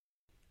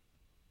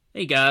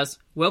Hey guys,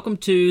 welcome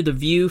to the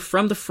View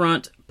from the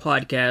Front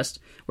podcast,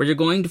 where you're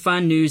going to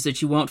find news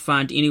that you won't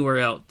find anywhere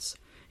else,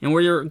 and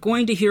where you're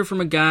going to hear from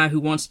a guy who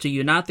wants to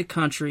unite the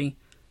country,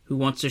 who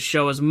wants to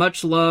show as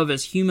much love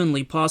as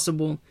humanly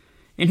possible,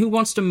 and who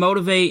wants to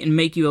motivate and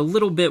make you a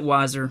little bit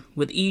wiser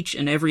with each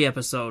and every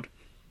episode.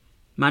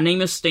 My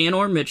name is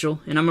Stanor Mitchell,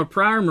 and I'm a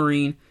prior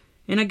Marine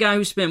and a guy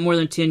who spent more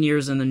than 10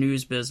 years in the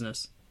news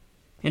business.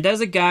 And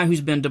as a guy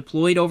who's been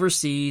deployed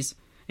overseas,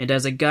 and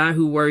as a guy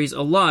who worries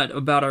a lot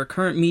about our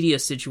current media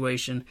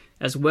situation,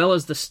 as well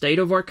as the state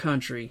of our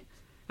country,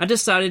 I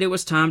decided it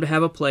was time to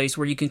have a place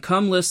where you can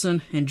come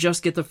listen and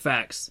just get the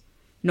facts,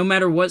 no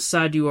matter what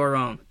side you are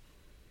on.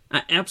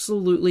 I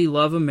absolutely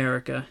love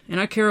America,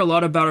 and I care a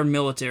lot about our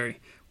military,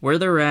 where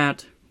they're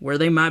at, where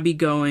they might be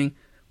going,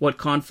 what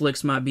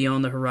conflicts might be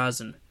on the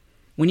horizon.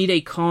 We need a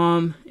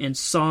calm and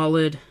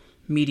solid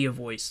media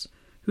voice,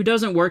 who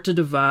doesn't work to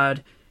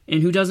divide,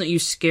 and who doesn't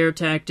use scare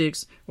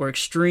tactics or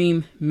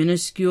extreme,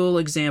 minuscule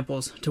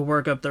examples to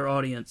work up their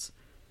audience.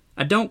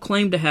 I don't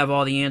claim to have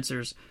all the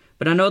answers,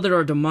 but I know that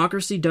our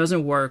democracy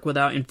doesn't work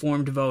without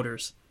informed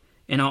voters.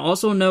 And I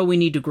also know we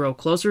need to grow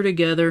closer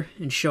together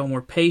and show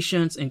more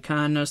patience and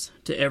kindness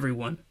to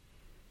everyone.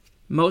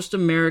 Most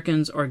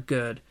Americans are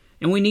good,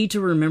 and we need to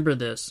remember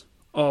this,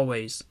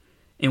 always.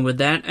 And with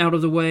that out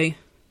of the way,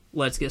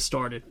 let's get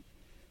started.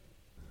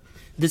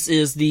 This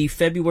is the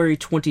February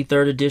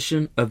 23rd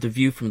edition of The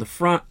View from the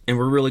Front, and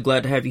we're really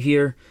glad to have you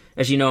here.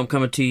 As you know, I'm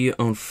coming to you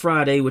on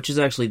Friday, which is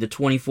actually the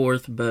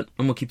 24th, but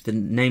I'm going to keep the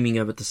naming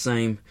of it the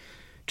same,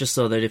 just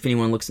so that if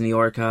anyone looks in the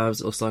archives,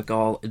 it looks like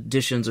all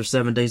editions are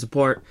 7 days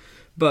apart.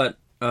 But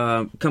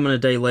coming a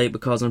day late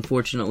because,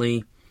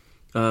 unfortunately,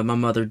 my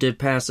mother did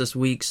pass this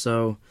week,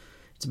 so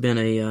it's been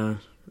a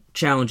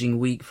challenging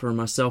week for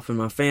myself and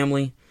my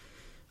family.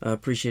 I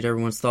appreciate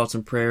everyone's thoughts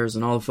and prayers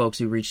and all the folks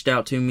who reached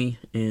out to me,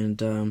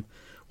 and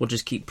we'll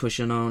just keep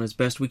pushing on as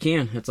best we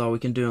can. That's all we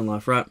can do in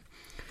life, right?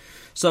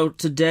 So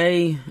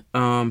today,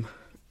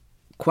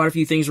 quite a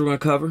few things we're going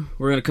to cover.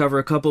 We're going to cover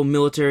a couple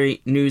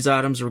military news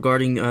items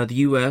regarding the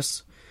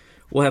U.S.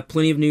 We'll have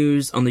plenty of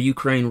news on the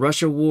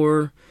Ukraine-Russia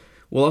war.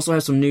 We'll also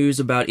have some news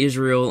about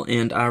Israel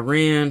and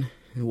Iran.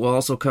 We'll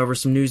also cover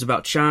some news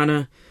about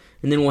China.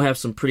 And then we'll have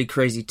some pretty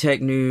crazy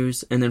tech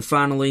news. And then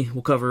finally,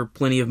 we'll cover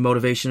plenty of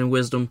motivation and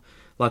wisdom,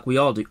 like we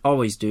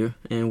always do.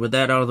 And with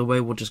that out of the way,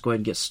 we'll just go ahead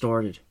and get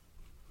started.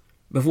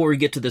 Before we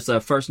get to this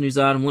first news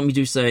item, let me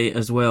do say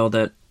as well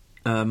that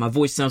my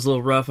voice sounds a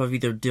little rough. I'm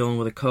either dealing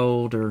with a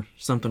cold or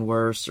something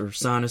worse or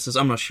sinuses.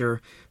 I'm not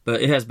sure,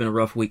 but it has been a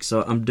rough week,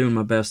 so I'm doing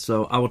my best.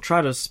 So I will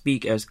try to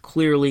speak as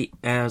clearly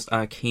as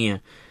I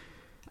can.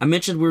 I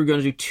mentioned we were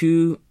going to do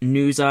two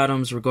news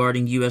items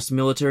regarding U.S.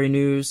 military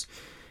news.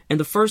 And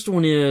the first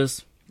one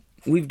is,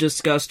 we've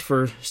discussed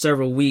for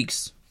several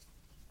weeks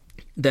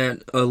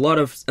that a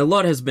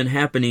lot has been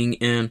happening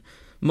in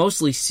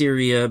mostly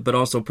Syria, but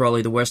also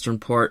probably the western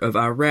part of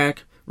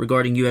Iraq,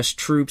 regarding U.S.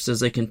 troops as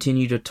they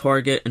continue to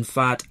target and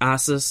fight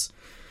ISIS.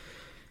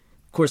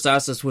 Of course,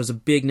 ISIS was a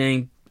big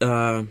name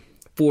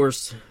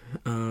force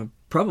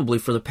probably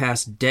for the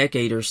past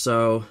decade or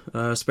so,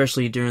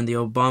 especially during the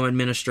Obama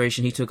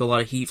administration. He took a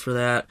lot of heat for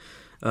that.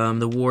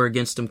 The war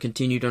against them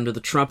continued under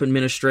the Trump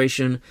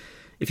administration.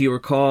 If you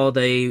recall,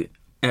 they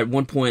at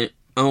one point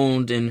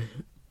owned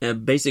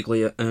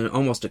basically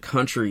almost a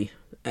country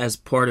as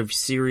part of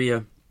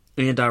Syria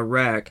and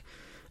Iraq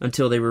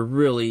until they were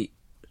really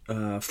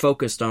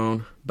focused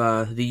on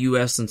by the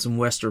U.S. and some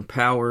Western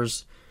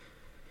powers.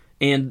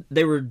 And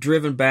they were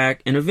driven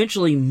back and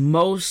eventually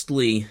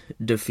mostly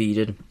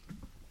defeated.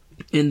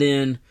 And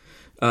then,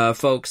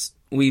 folks,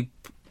 we,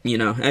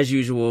 as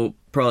usual,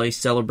 probably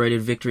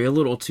celebrated victory a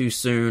little too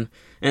soon.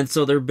 And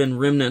so there have been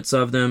remnants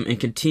of them and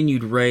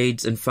continued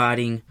raids and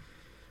fighting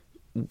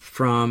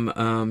from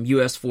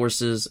U.S.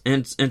 forces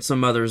and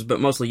some others, but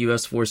mostly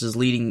U.S. forces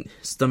leading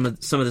some of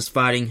this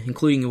fighting,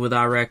 including with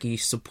Iraqi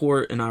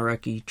support and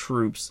Iraqi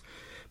troops.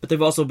 But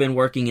they've also been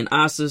working in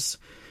ISIS,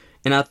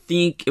 and I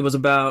think it was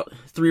about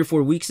 3 or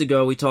 4 weeks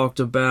ago we talked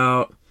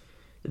about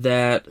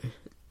that.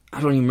 I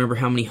don't even remember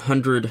how many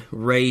hundred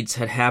raids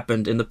had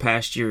happened in the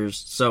past year.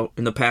 So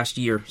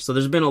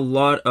there's been a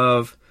lot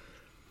of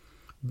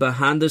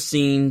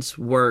behind-the-scenes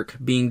work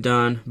being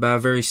done by a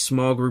very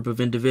small group of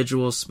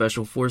individuals,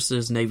 Special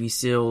Forces, Navy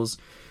SEALs,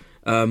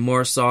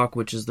 MARSOC,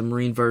 which is the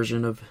Marine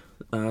version of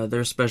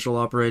their special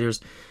operators,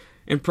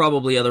 and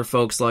probably other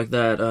folks like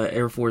that,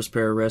 Air Force,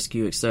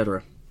 Pararescue,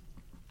 etc.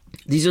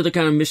 These are the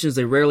kind of missions,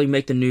 they rarely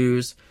make the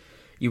news,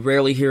 you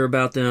rarely hear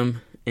about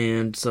them,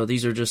 and so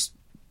these are just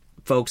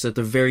folks at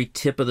the very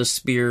tip of the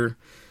spear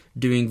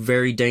doing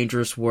very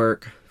dangerous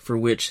work for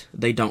which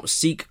they don't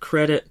seek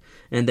credit,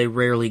 and they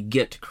rarely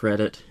get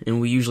credit, and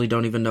we usually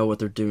don't even know what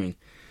they're doing.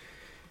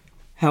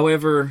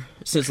 However,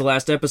 since the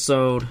last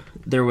episode,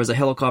 there was a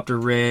helicopter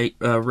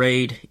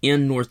raid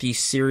in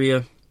northeast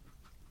Syria,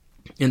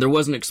 and there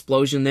was an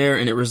explosion there,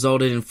 and it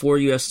resulted in 4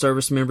 U.S.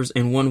 service members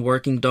and 1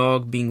 working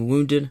dog being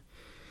wounded.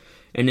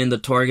 And in the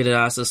targeted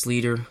ISIS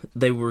leader,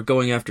 they were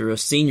going after a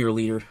senior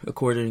leader,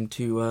 according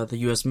to the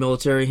U.S.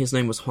 military. His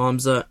name was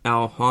Hamza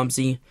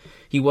al-Hamzi.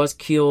 He was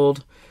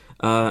killed,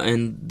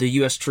 and the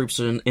U.S. troops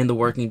and the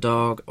Working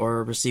Dog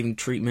are receiving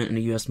treatment in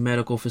a U.S.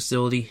 medical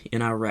facility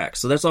in Iraq.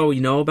 So that's all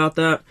we know about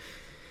that.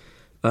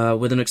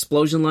 With an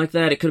explosion like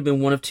that, it could have been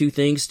one of two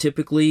things.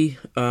 Typically,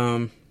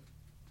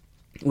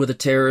 with a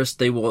terrorist,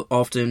 they will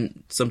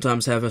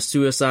sometimes have a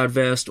suicide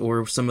vest,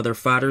 or some of their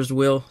fighters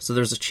will. So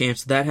there's a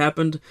chance that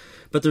happened.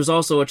 But there's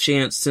also a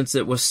chance, since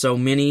it was so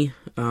many,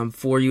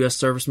 4 U.S.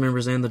 service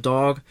members and the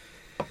dog,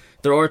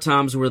 there are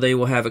times where they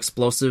will have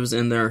explosives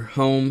in their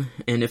home.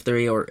 And if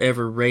they are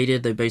ever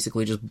raided, they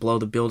basically just blow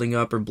the building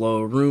up or blow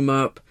a room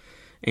up.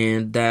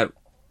 And that,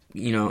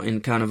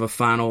 in kind of a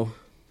final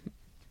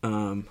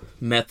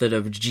method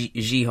of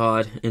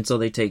jihad. And so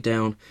they take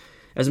down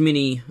as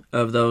many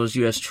of those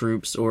U.S.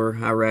 troops or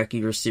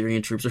Iraqi or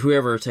Syrian troops or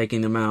whoever are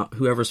taking them out,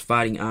 whoever's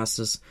fighting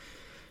ISIS,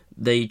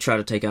 they try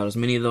to take out as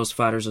many of those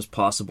fighters as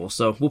possible.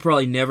 So we'll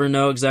probably never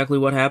know exactly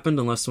what happened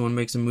unless someone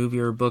makes a movie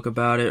or a book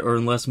about it, or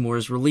unless more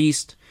is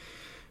released.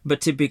 But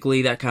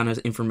typically that kind of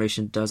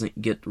information doesn't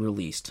get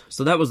released.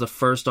 So that was the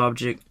first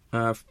item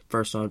I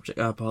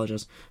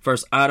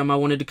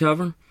wanted to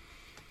cover.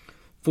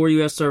 4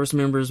 U.S. service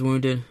members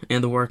wounded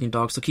and the Working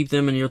Dog. So keep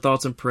them in your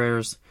thoughts and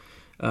prayers.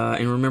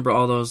 And remember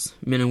all those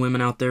men and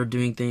women out there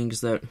doing things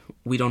that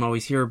we don't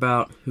always hear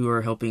about, who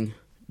are helping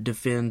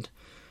defend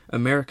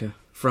America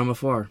from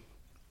afar.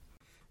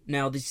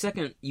 Now, the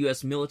second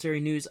U.S. military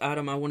news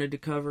item I wanted to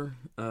cover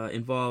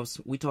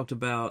we talked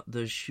about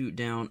the shoot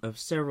down of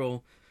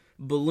several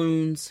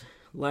balloons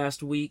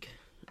last week,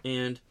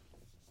 and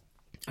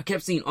I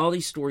kept seeing all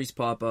these stories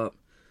pop up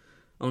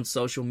on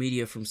social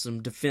media from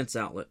some defense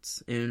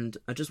outlets, and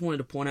I just wanted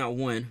to point out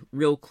one.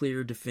 Real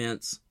Clear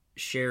Defense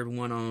shared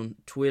one on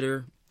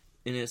Twitter,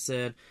 and it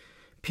said,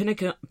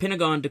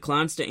 Pentagon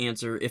declines to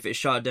answer if it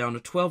shot down a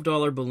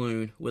 $12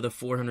 balloon with a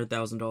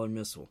 $400,000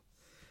 missile.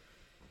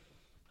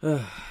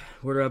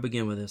 Where do I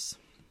begin with this?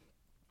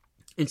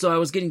 And so I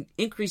was getting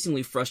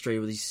increasingly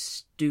frustrated with these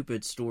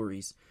stupid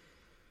stories,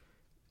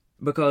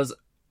 because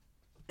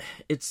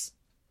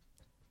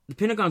the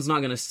Pentagon's not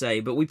going to say,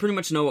 but we pretty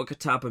much know what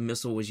type of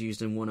missile was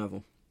used in one of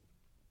them.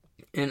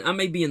 And I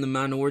may be in the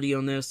minority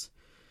on this,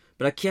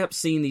 but I kept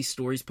seeing these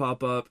stories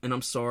pop up, and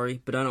I'm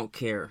sorry, but I don't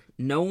care.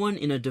 No one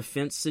in a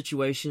defense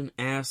situation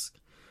asks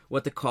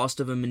what the cost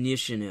of a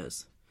munition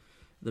is.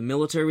 The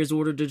military was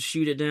ordered to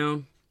shoot it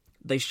down.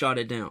 They shot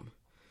it down.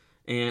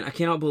 And I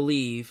cannot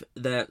believe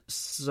that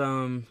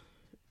some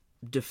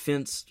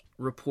defense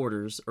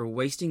reporters are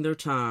wasting their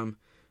time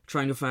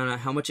trying to find out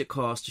how much it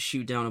costs to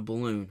shoot down a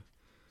balloon.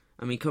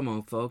 I mean, come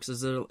on, folks.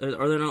 Are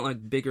there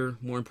not bigger,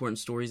 more important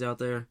stories out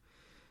there?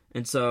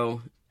 And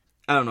so,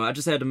 I don't know. I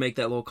just had to make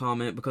that little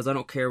comment because I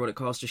don't care what it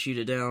costs to shoot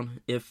it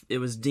down. If it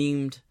was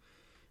deemed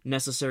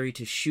necessary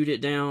to shoot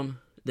it down,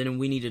 then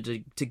we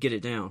needed to get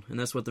it down. And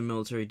that's what the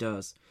military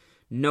does.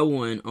 No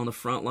one on the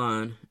front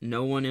line,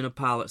 no one in a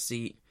pilot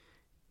seat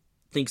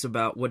thinks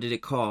about what did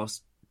it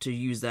cost to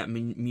use that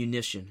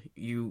munition.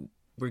 You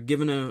were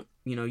given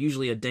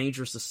usually a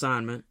dangerous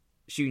assignment.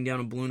 Shooting down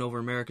a balloon over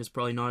America is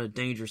probably not a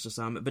dangerous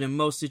assignment, but in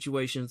most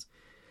situations,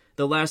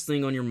 the last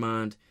thing on your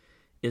mind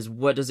is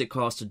what does it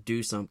cost to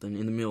do something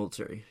in the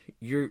military.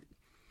 You're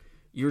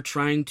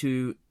trying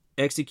to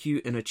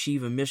execute and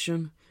achieve a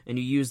mission, and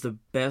you use the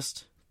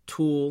best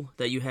tool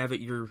that you have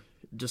at your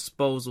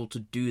disposal to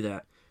do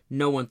that.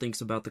 No one thinks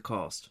about the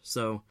cost.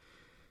 So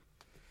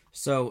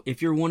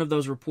if you're one of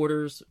those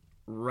reporters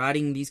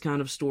writing these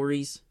kind of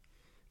stories,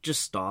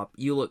 just stop.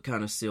 You look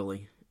kind of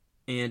silly.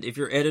 And if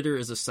your editor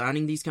is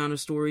assigning these kind of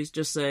stories,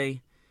 just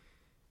say,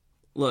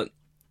 look,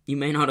 you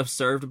may not have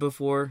served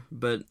before,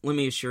 but let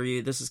me assure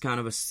you, this is kind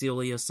of a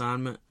silly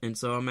assignment, and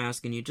so I'm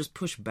asking you, just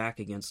push back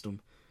against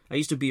them. I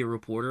used to be a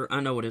reporter. I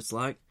know what it's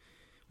like.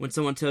 When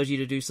someone tells you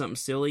to do something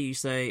silly, you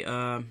say,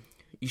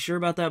 you sure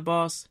about that,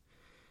 boss?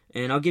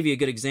 And I'll give you a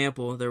good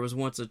example. There was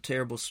once a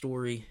terrible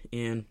story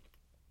in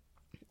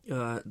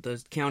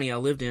the county I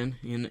lived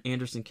in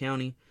Anderson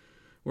County,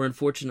 where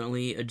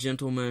unfortunately a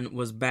gentleman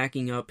was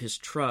backing up his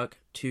truck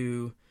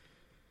to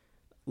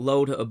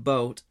load a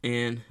boat,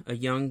 and a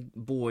young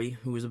boy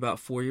who was about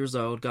 4 years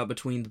old got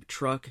between the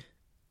truck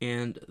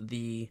and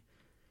the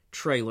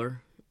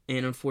trailer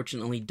and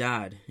unfortunately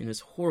died in this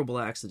horrible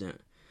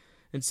accident.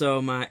 And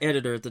so my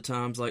editor at the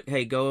time was like,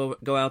 hey, go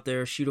out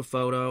there, shoot a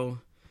photo,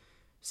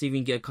 see if you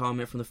can get a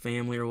comment from the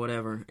family or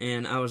whatever.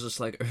 And I was just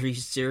like, are you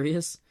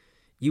serious?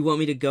 You want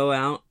me to go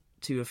out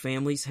to a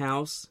family's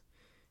house,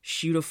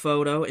 shoot a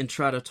photo, and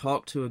try to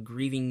talk to a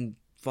grieving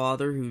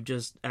father who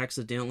just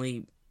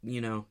accidentally,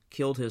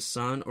 killed his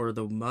son, or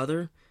the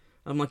mother?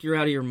 I'm like, you're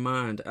out of your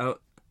mind.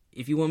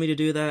 If you want me to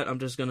do that, I'm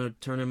just going to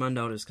turn in my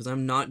notice, because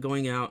I'm not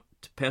going out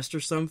to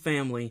pester some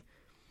family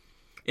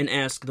and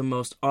ask the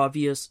most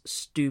obvious,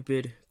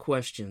 stupid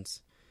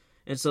questions.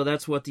 And so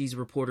that's what these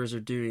reporters are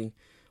doing.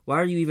 Why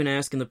are you even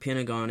asking the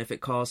Pentagon if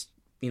it costs,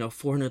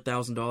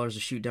 $400,000 to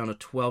shoot down a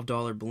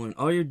 $12 balloon?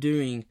 All you're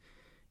doing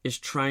is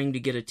trying to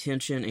get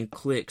attention and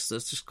clicks.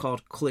 That's just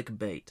called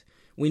clickbait.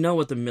 We know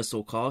what the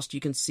missile cost. You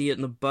can see it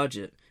in the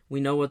budget. We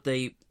know what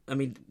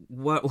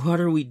what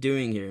are we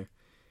doing here?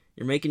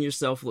 You're making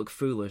yourself look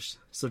foolish,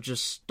 so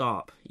just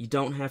stop. You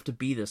don't have to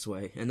be this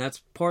way, and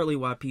that's partly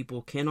why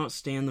people cannot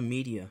stand the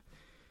media.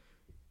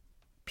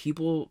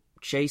 People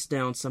chase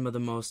down some of the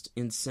most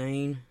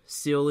insane,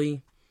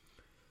 silly,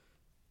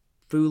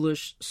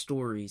 foolish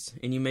stories,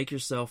 and you make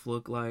yourself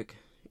look like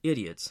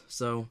idiots.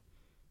 So,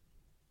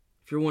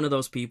 if you're one of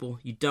those people,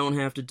 you don't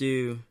have to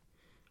do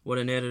what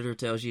an editor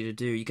tells you to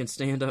do. You can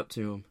stand up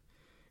to them.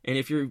 And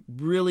if you're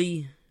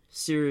really,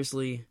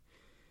 seriously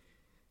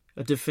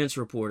a defense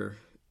reporter,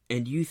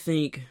 and you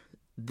think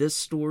this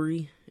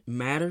story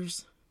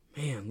matters,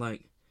 man,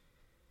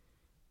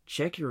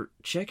 check your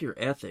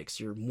ethics,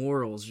 your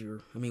morals,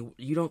 you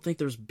don't think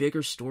there's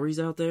bigger stories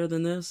out there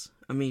than this?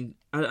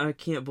 I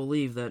can't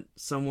believe that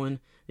it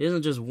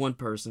isn't just one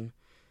person.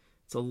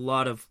 It's a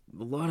lot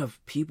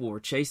of people were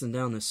chasing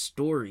down this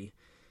story.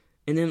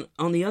 And then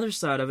on the other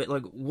side of it,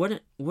 what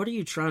are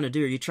you trying to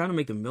do? Are you trying to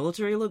make the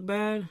military look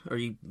bad? Are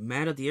you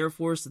mad at the Air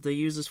Force that they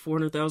use this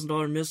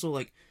 $400,000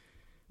 missile?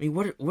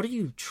 What are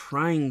you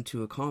trying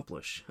to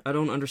accomplish? I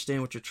don't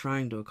understand what you're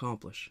trying to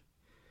accomplish.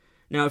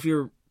 Now, if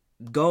your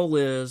goal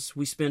is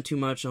we spend too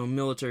much on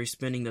military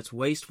spending that's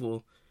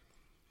wasteful,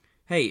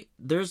 hey,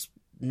 there's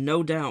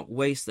no doubt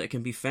waste that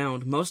can be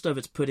found. Most of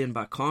it's put in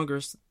by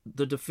Congress.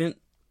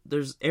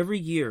 There's every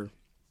year,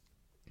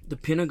 the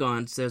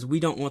Pentagon says we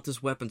don't want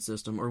this weapon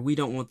system or we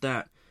don't want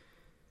that.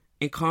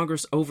 And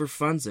Congress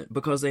overfunds it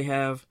because they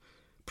have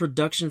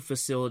production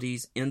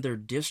facilities in their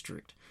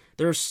district.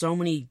 There are so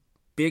many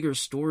bigger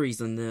stories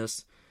than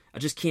this. I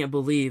just can't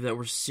believe that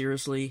we're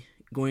seriously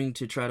going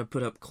to try to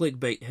put up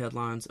clickbait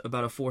headlines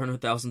about a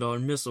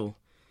 $400,000 missile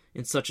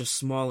in such a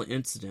small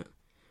incident.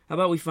 How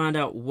about we find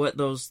out what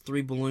those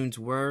 3 balloons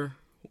were,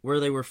 where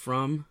they were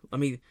from?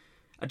 I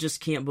just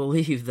can't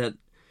believe that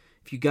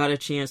if you got a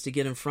chance to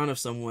get in front of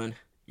someone,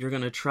 you're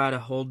going to try to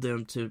hold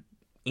them to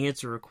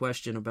answer a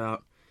question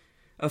about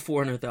a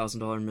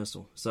 $400,000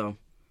 missile. So,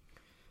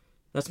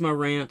 that's my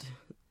rant.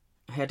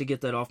 I had to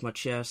get that off my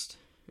chest,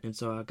 and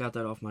so I got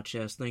that off my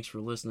chest. Thanks for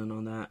listening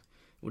on that.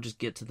 We'll just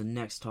get to the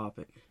next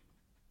topic.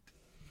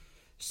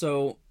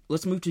 So,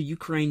 let's move to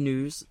Ukraine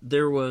news.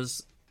 There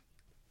was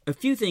a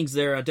few things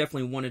there I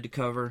definitely wanted to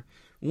cover.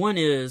 One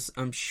is,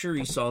 I'm sure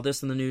you saw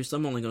this in the news, so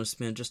I'm only going to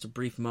spend just a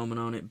brief moment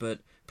on it, but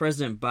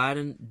President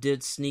Biden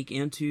did sneak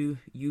into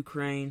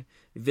Ukraine,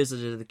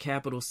 visited the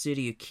capital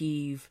city of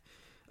Kyiv.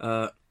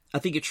 I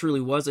think it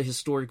truly was a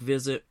historic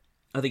visit.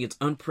 I think it's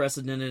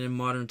unprecedented in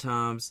modern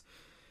times.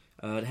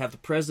 To have the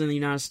President of the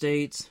United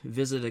States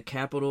visit a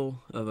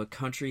capital of a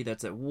country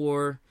that's at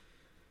war,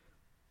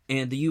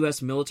 and the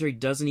U.S. military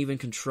doesn't even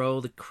control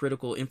the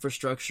critical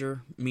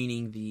infrastructure,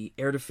 meaning the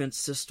air defense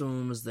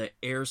systems, the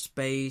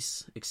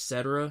airspace,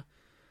 etc.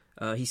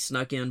 He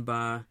snuck in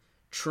by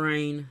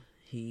train.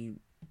 He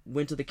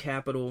went to the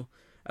capital.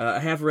 I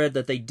have read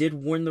that they did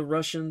warn the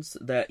Russians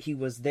that he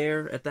was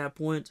there at that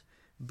point,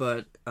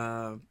 but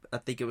I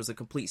think it was a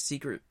complete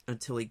secret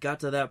until he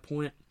got to that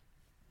point.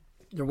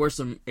 There were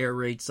some air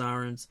raid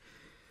sirens,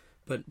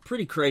 but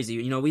pretty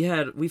crazy.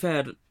 We've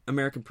had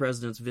American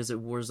presidents visit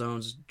war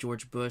zones.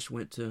 George Bush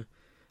went to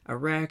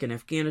Iraq and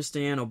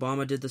Afghanistan.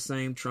 Obama did the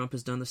same. Trump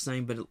has done the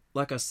same. But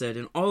like I said,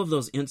 in all of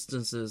those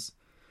instances,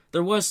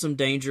 there was some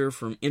danger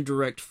from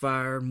indirect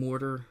fire,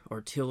 mortar,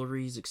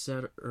 artilleries,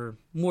 etc. Or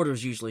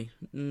mortars usually,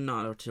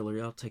 not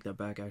artillery. I'll take that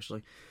back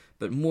actually.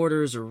 But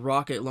mortars or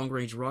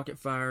long-range rocket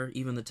fire.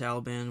 Even the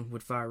Taliban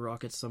would fire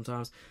rockets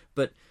sometimes.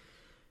 But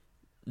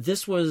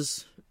this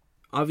was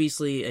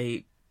obviously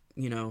a,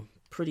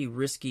 pretty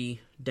risky,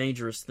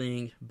 dangerous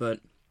thing, but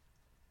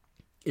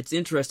it's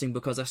interesting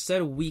because I said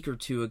a week or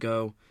two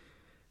ago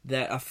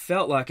that I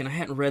felt like, and I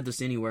hadn't read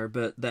this anywhere,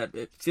 but that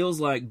it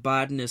feels like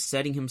Biden is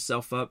setting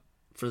himself up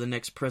for the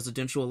next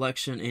presidential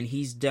election, and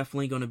he's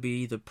definitely going to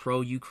be the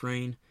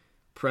pro-Ukraine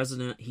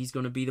president. He's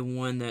going to be the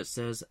one that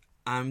says,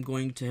 I'm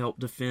going to help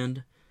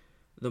defend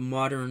the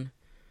modern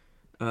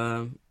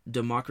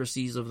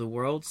democracies of the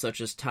world, such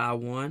as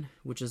Taiwan,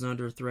 which is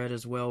under threat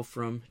as well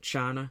from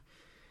China.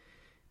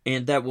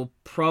 And that will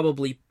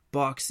probably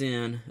box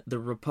in the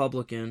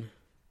Republican,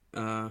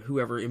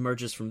 whoever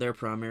emerges from their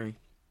primary.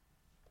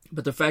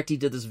 But the fact he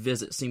did this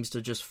visit seems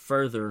to just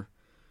further,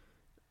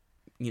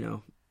 at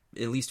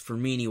least for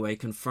me anyway,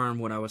 confirm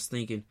what I was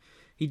thinking.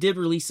 He did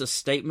release a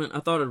statement. I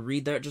thought I'd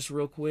read that just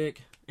real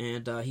quick.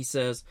 And he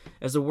says,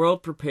 as the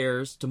world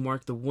prepares to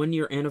mark the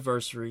 1-year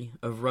anniversary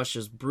of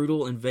Russia's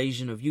brutal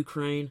invasion of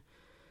Ukraine,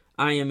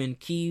 I am in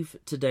Kyiv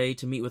today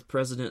to meet with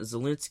President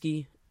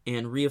Zelensky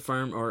and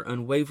reaffirm our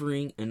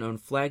unwavering and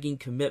unflagging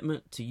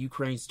commitment to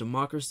Ukraine's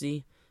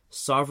democracy,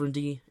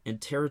 sovereignty, and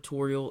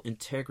territorial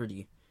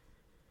integrity.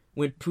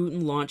 When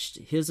Putin launched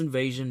his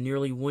invasion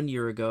nearly 1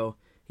 year ago,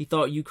 he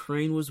thought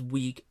Ukraine was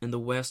weak and the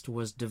West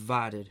was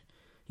divided.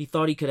 He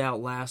thought he could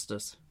outlast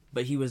us,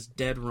 but he was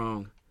dead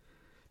wrong.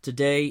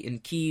 Today, in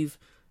Kyiv,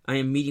 I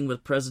am meeting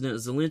with President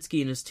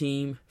Zelensky and his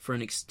team for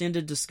an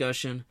extended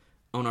discussion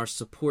on our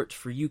support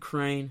for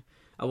Ukraine.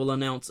 I will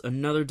announce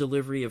another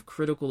delivery of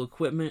critical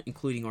equipment,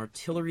 including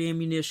artillery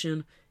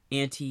ammunition,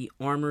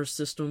 anti-armor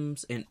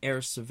systems, and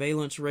air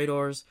surveillance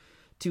radars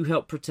to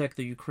help protect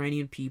the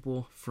Ukrainian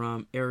people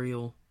from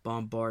aerial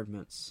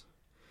bombardments.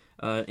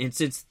 And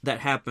since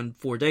that happened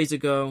 4 days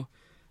ago,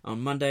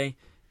 on Monday,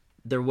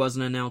 there was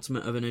an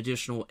announcement of an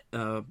additional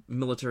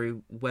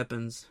military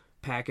weapons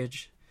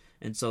package.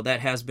 And so that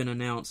has been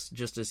announced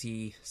just as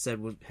he said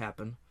would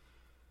happen.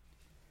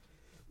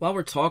 While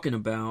we're talking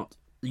about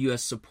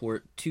U.S.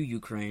 support to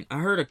Ukraine, I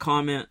heard a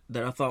comment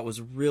that I thought was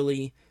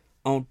really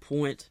on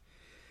point.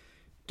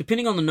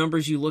 Depending on the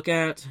numbers you look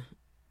at,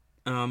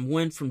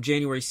 one from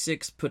January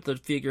 6th put the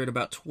figure at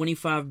about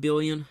 $25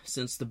 billion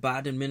since the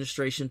Biden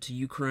administration to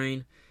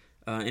Ukraine.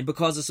 And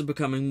because this is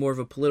becoming more of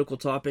a political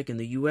topic in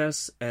the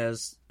U.S.,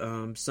 as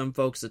some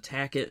folks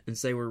attack it and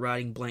say we're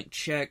writing blank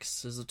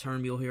checks, is a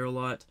term you'll hear a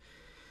lot.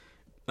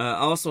 I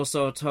also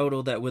saw a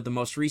total that with the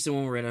most recent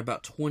one, we're at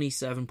about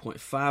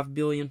 $27.5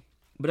 billion.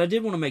 But I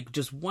did want to make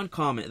just one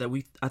comment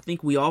that I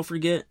think we all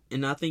forget,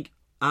 and I think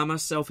I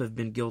myself have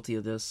been guilty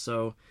of this,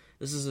 so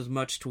this is as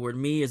much toward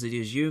me as it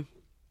is you.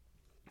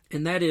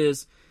 And that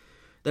is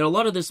that a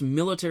lot of this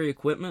military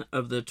equipment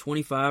of the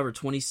 25 or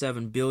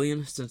 27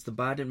 billion since the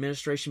Biden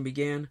administration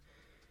began,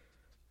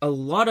 a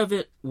lot of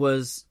it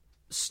was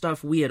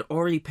stuff we had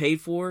already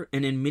paid for,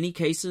 and in many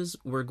cases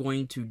we're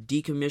going to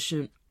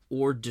decommission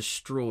or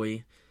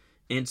destroy.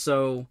 And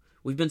so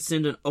we've been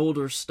sending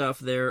older stuff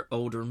there,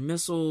 older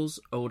missiles,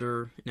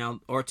 older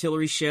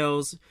artillery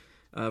shells.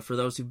 For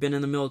those who've been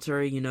in the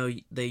military,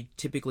 they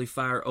typically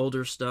fire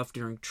older stuff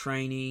during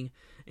training.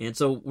 And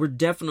so we're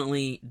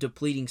definitely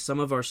depleting some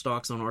of our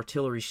stocks on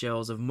artillery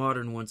shells of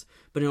modern ones.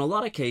 But in a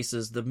lot of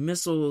cases, the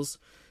missiles,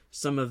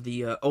 some of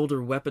the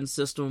older weapon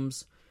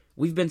systems,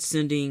 we've been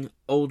sending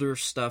older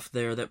stuff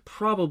there that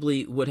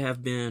probably would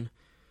have been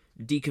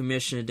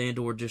decommissioned and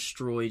or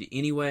destroyed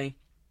anyway.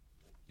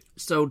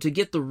 So to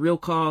get the real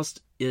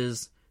cost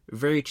is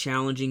very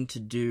challenging to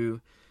do,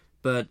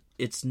 but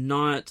it's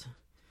not.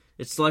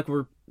 It's like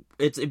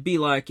it'd be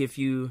like if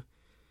you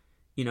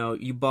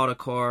bought a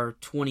car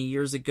 20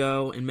 years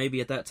ago, and maybe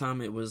at that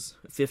time it was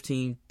a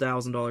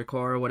 $15,000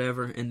 car or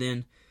whatever, and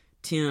then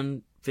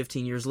 10,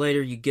 15 years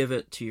later you give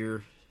it to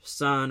your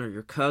son or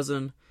your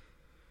cousin.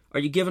 Are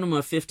you giving them a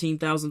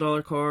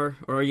 $15,000 car,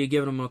 or are you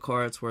giving them a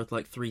car that's worth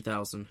like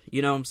 $3,000?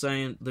 You know what I'm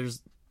saying?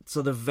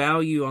 So the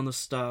value on the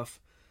stuff,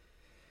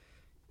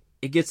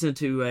 it gets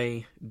into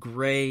a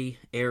gray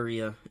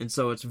area, and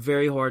so it's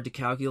very hard to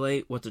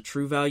calculate what the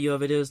true value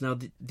of it is. Now,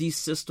 these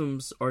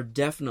systems are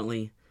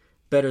definitely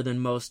better than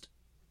most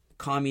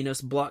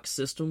communist bloc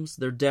systems.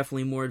 They're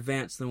definitely more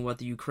advanced than what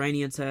the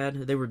Ukrainians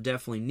had. They were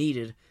definitely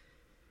needed.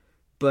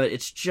 But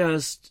it's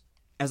just,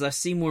 as I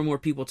see more and more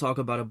people talk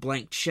about a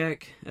blank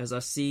check, as I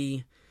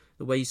see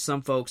the way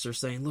some folks are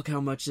saying, look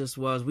how much this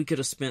was, we could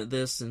have spent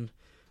this in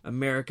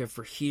America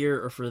for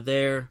here or for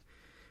there.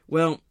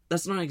 Well,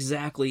 that's not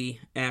exactly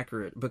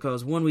accurate,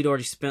 because one, we'd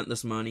already spent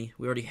this money.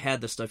 We already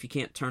had this stuff. You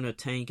can't turn a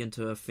tank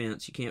into a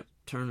fence. You can't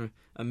turn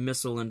a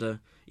missile into,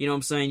 you know what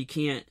I'm saying? You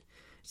can't,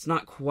 it's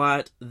not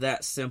quite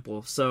that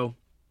simple. So,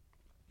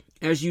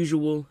 as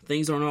usual,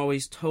 things aren't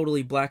always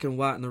totally black and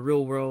white in the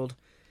real world.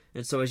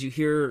 And so as you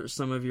hear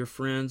some of your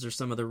friends or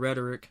some of the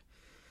rhetoric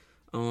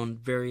on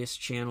various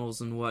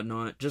channels and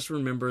whatnot, just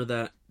remember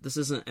that this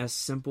isn't as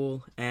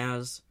simple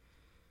as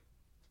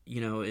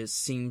it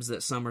seems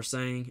that some are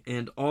saying.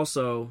 And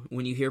also,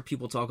 when you hear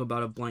people talk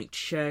about a blank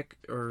check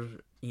or,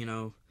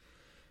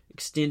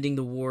 extending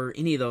the war,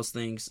 any of those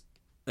things,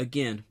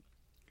 again,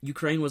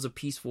 Ukraine was a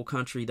peaceful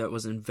country that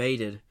was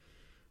invaded.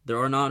 There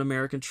are not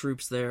American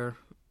troops there.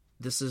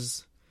 This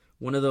is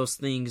one of those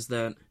things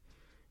that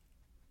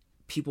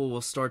people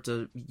will start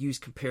to use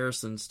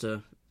comparisons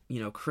to,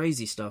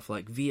 crazy stuff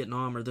like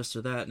Vietnam or this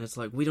or that. And it's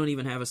like, we don't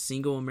even have a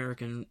single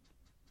American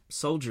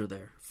soldier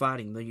there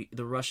fighting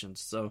the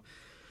Russians. So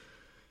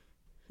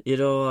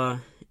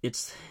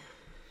it's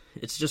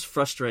just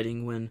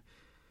frustrating when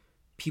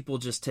people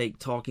just take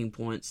talking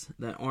points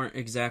that aren't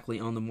exactly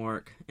on the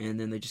mark and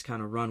then they just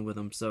kind of run with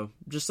them. So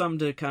just something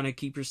to kind of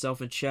keep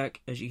yourself in check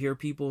as you hear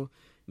people.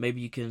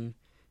 Maybe you can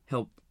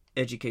help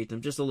educate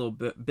them just a little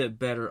bit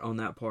better on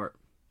that part.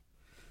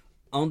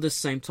 On this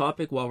same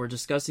topic, while we're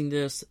discussing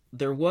this,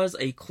 there was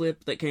a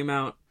clip that came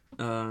out.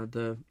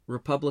 The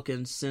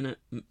Republican Senate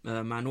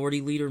Minority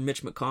Leader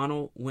Mitch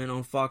McConnell went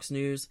on Fox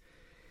News,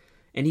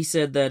 and he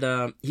said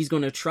that he's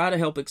going to try to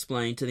help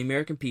explain to the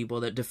American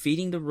people that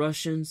defeating the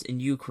Russians in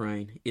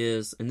Ukraine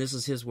is, and this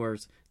is his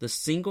words, the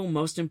single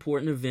most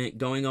important event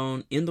going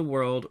on in the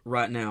world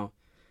right now.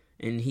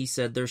 And he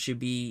said there should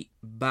be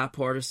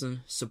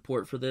bipartisan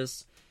support for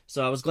this.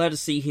 So I was glad to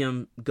see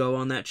him go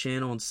on that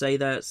channel and say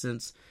that,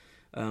 since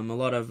a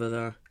lot of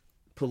the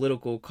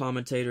political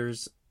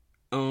commentators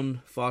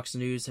on Fox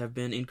News have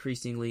been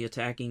increasingly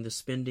attacking the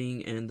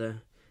spending and the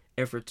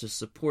effort to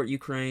support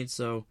Ukraine.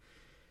 So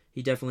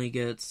he definitely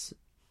gets,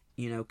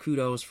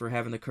 kudos for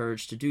having the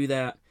courage to do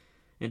that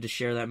and to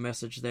share that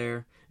message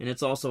there. And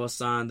it's also a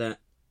sign that,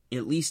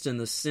 at least in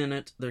the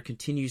Senate, there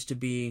continues to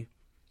be,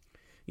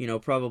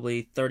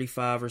 probably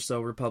 35 or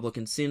so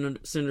Republican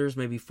senators,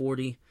 maybe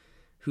 40,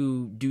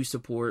 who do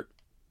support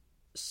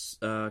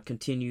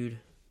continued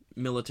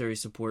military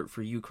support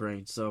for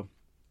Ukraine. So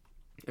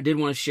I did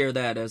want to share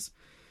that, as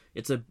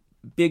it's a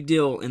big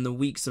deal in the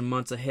weeks and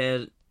months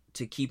ahead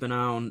to keep an eye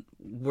on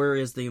where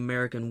is the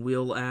American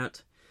will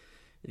at,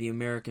 the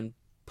American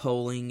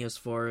polling as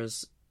far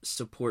as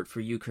support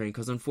for Ukraine.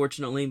 Because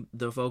unfortunately,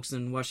 the folks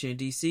in Washington,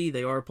 D.C.,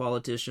 they are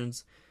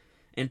politicians,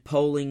 and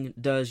polling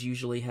does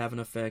usually have an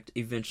effect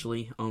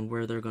eventually on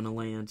where they're going to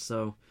land.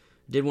 So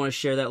I did want to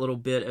share that little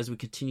bit as we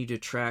continue to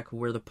track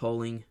where the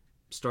polling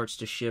starts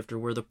to shift, or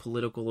where the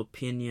political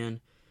opinion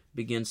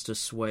begins to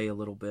sway a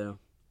little bit.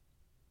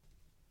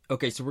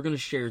 Okay, so we're going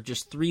to share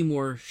just 3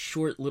 more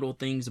short little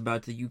things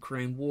about the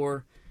Ukraine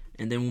war,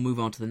 and then we'll move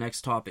on to the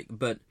next topic.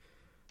 But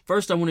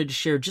first, I wanted to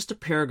share just a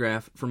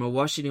paragraph from a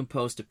Washington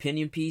Post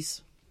opinion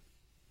piece.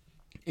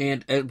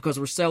 And because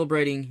we're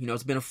celebrating,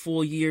 it's been a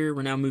full year,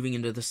 we're now moving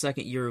into the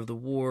second year of the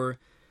war.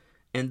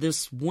 And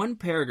this one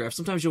paragraph,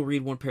 sometimes you'll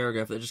read one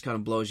paragraph that just kind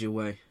of blows you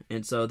away.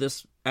 And so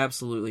this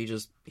absolutely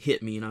just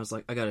hit me, and I was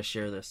like, I got to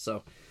share this.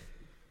 So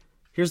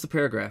here's the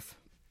paragraph.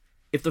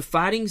 If the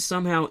fighting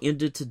somehow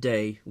ended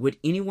today, would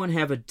anyone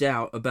have a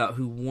doubt about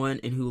who won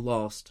and who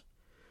lost?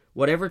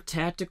 Whatever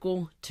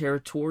tactical,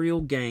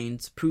 territorial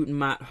gains Putin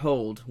might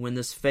hold when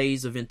this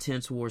phase of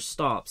intense war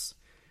stops,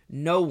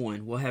 no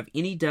one will have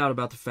any doubt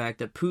about the fact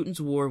that Putin's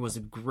war was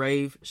a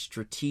grave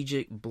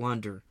strategic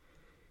blunder.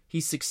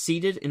 He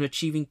succeeded in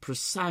achieving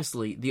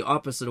precisely the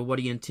opposite of what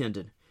he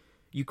intended.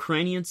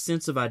 Ukrainians'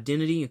 sense of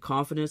identity and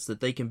confidence that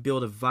they can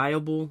build a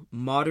viable,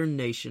 modern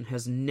nation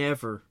has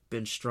never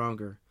been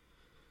stronger.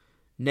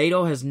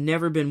 NATO has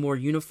never been more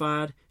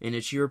unified, and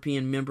its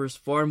European members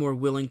far more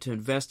willing to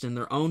invest in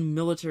their own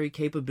military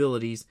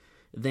capabilities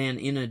than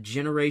in a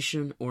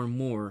generation or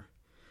more.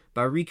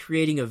 By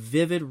recreating a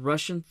vivid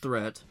Russian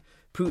threat,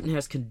 Putin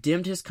has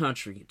condemned his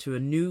country to a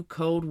new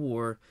Cold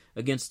War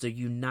against a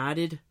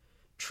united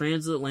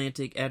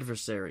transatlantic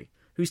adversary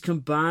whose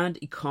combined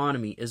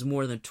economy is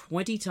more than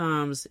 20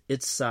 times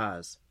its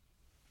size.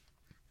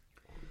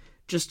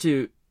 Just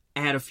to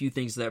add a few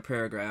things to that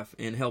paragraph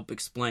and help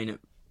explain it,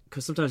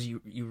 because sometimes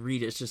you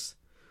read it, it's just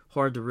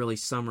hard to really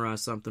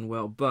summarize something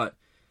well. But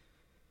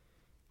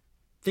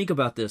think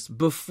about this.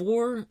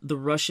 Before the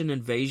Russian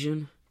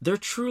invasion, there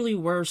truly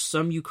were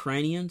some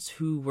Ukrainians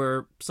who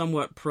were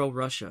somewhat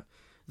pro-Russia.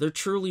 There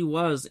truly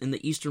was, in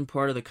the eastern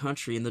part of the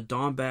country, in the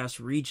Donbass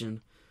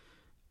region,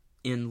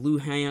 in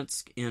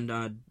Luhansk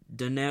and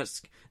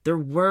Donetsk, there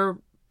were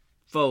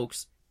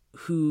folks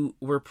who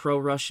were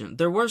pro-Russian.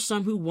 There were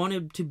some who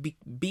wanted to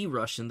be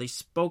Russian. They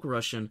spoke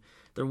Russian.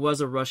 There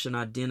was a Russian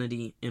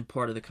identity in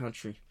part of the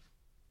country.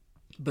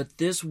 But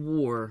this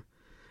war,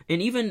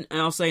 and even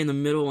I'll say in the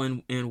middle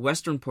and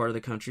western part of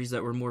the countries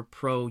that were more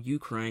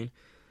pro-Ukraine,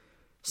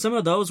 some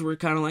of those were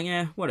kind of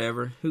like,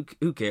 whatever,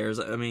 who cares?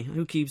 I mean,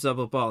 who keeps up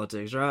with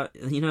politics, right?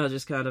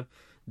 Just kind of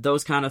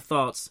those kind of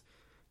thoughts.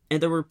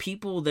 And there were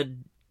people that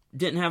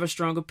didn't have a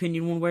strong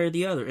opinion one way or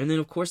the other. And then,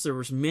 of course, there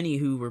was many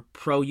who were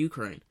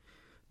pro-Ukraine.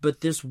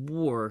 But this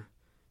war,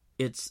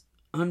 it's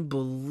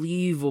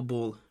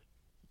unbelievable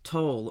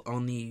toll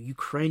on the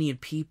Ukrainian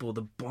people,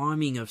 the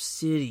bombing of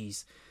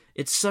cities.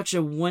 It's such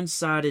a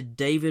one-sided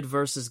David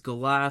versus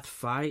Goliath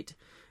fight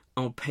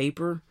on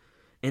paper.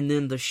 And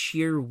then the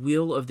sheer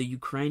will of the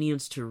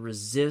Ukrainians to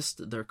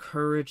resist, their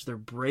courage, their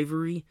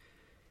bravery.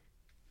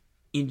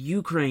 In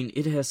Ukraine,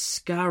 it has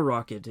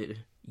skyrocketed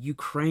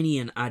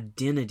Ukrainian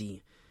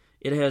identity.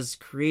 It has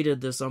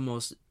created this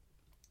almost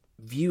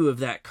view of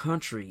that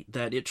country,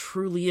 that it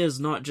truly is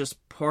not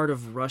just part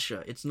of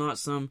Russia. It's not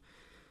some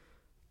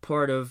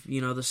part of,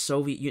 the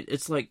Soviet Union.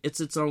 It's like it's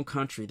its own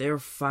country. They are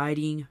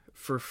fighting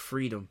for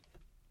freedom.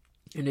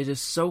 And it is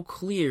so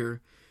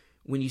clear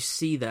when you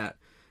see that.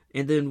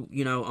 And then,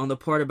 on the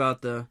part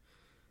about the,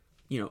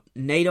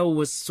 NATO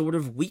was sort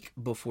of weak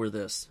before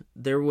this.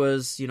 There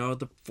was,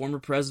 the former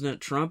President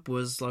Trump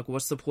was like,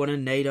 what's the point of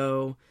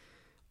NATO?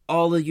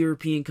 All the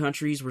European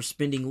countries were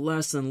spending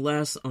less and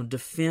less on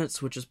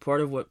defense, which is part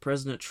of what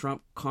President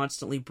Trump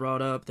constantly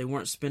brought up. They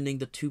weren't spending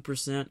the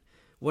 2%.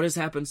 What has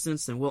happened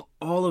since then? Well,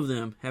 all of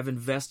them have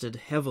invested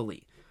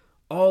heavily.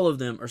 All of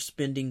them are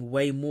spending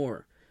way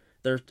more.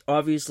 They're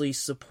obviously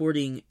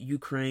supporting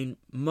Ukraine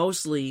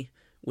mostly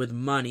with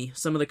money.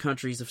 Some of the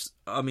countries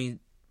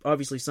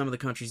obviously some of the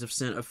countries have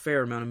sent a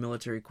fair amount of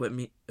military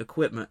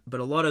equipment, but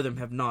a lot of them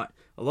have not.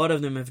 A lot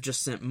of them have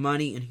just sent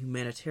money and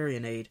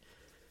humanitarian aid.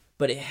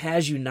 But it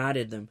has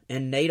united them,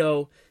 and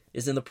NATO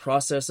is in the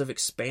process of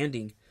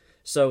expanding.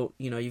 So,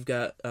 you've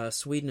got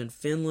Sweden and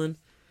Finland,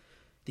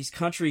 these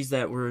countries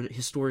that were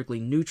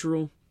historically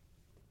neutral.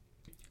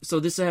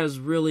 So this has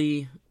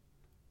really,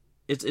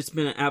 it's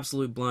been an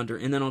absolute blunder.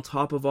 And then on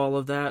top of all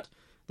of that,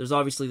 there's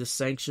obviously the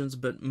sanctions,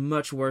 but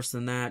much worse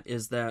than that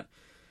is that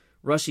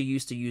Russia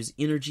used to use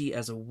energy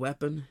as a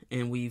weapon,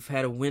 and we've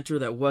had a winter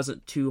that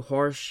wasn't too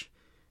harsh.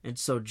 And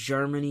so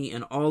Germany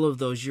and all of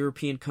those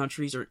European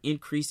countries are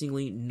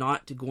increasingly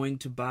not going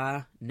to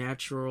buy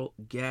natural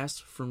gas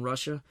from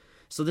Russia.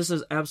 So this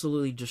has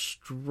absolutely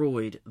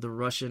destroyed the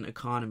Russian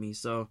economy.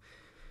 So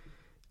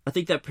I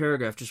think that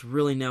paragraph just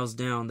really nails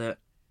down that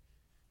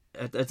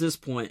at this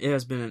point it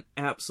has been an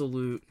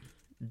absolute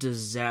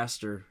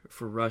disaster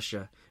for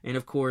Russia. And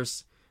of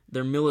course,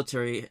 their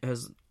military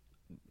has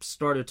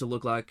started to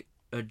look like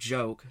a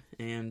joke.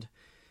 And,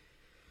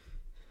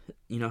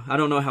 I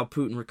don't know how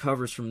Putin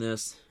recovers from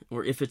this,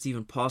 or if it's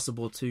even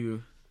possible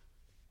to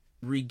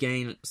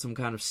regain some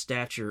kind of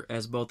stature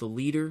as both a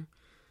leader,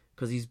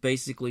 because he's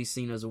basically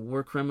seen as a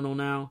war criminal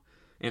now,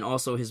 and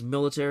also his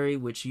military,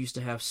 which used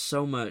to have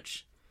so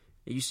much,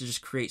 it used to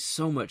just create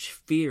so much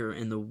fear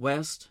in the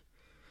West.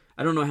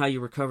 I don't know how you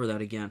recover that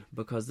again,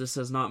 because this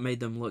has not made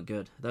them look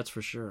good, that's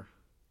for sure.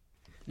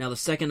 Now, the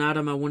second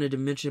item I wanted to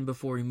mention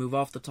before we move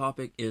off the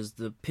topic is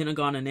the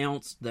Pentagon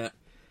announced that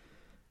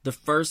the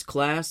first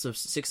class of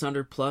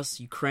 600-plus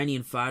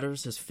Ukrainian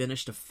fighters has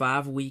finished a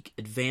 5-week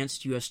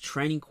advanced U.S.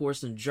 training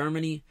course in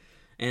Germany,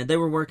 and they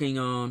were working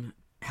on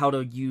how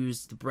to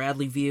use the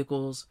Bradley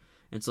vehicles.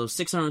 And so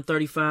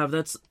 635,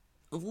 that's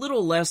a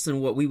little less than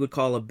what we would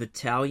call a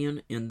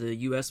battalion in the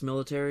U.S.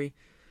 military.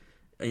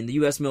 In the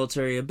U.S.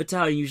 military, a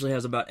battalion usually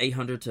has about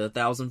 800 to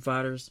 1,000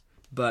 fighters,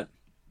 but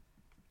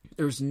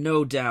there's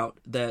no doubt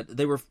that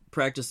they were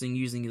practicing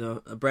using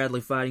the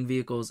Bradley fighting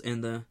vehicles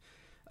and the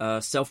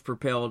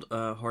self-propelled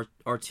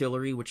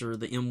artillery, which are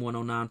the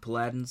M109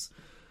 Paladins.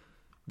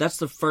 That's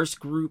the first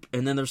group,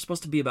 and then there's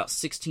supposed to be about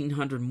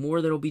 1,600 more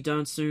that'll be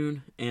done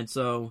soon, and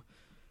so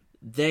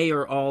they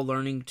are all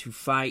learning to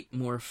fight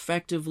more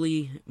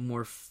effectively,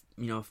 more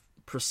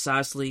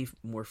precisely,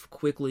 more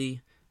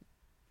quickly,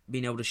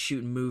 being able to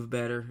shoot and move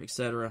better,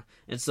 etc.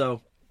 And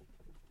so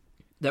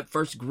that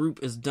first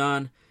group is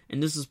done,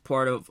 and this is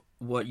part of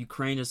what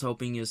Ukraine is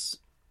hoping is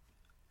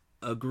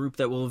a group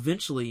that will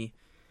eventually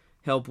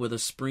help with a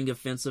spring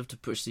offensive to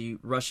push the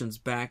Russians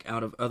back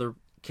out of other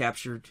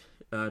captured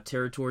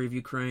territory of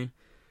Ukraine.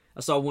 I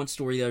saw one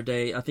story the other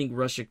day. I think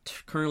Russia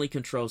currently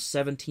controls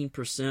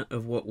 17%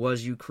 of what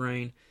was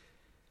Ukraine.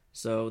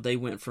 So they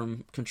went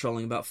from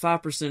controlling about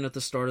 5% at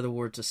the start of the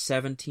war to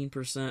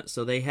 17%.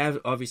 So they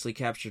have obviously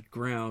captured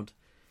ground,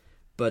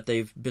 but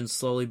they've been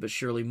slowly but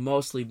surely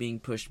mostly being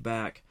pushed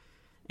back.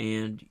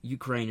 And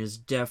Ukraine is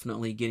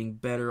definitely getting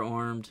better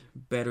armed,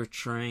 better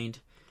trained.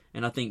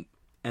 And I think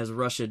as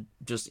Russia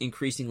just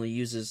increasingly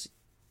uses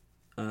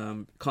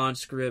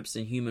conscripts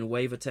and human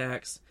wave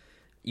attacks,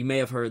 you may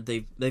have heard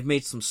they've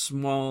made some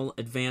small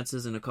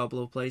advances in a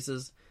couple of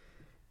places,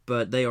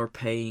 but they are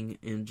paying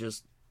in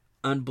just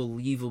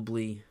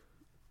unbelievably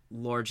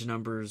large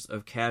numbers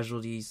of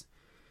casualties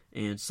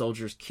and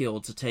soldiers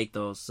killed to take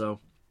those. So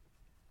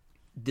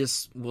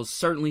this will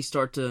certainly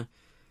start to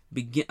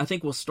begin. I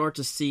think we'll start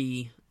to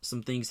see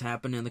some things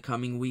happen in the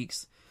coming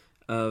weeks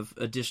of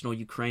additional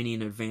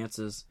Ukrainian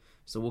advances.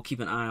 So we'll keep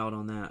an eye out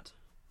on that.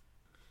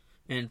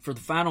 And for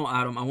the final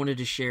item I wanted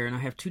to share, and I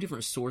have two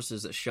different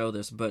sources that show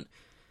this, but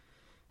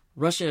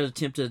Russia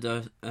attempted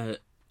an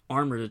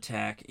armored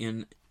attack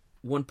in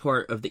one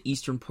part of the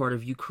eastern part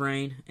of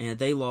Ukraine, and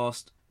they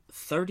lost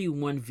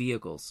 31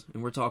 vehicles.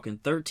 And we're talking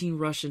 13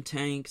 Russian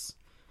tanks,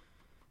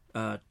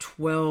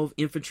 12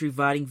 infantry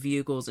fighting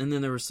vehicles, and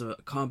then there was a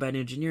combat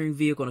engineering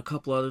vehicle and a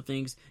couple other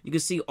things. You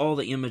can see all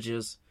the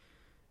images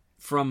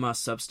from my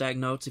Substack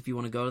notes if you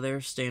want to go there,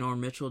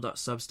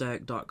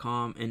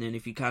 stanormitchell.substack.com, and then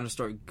if you kind of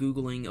start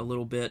Googling a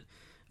little bit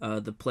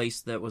the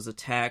place that was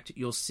attacked,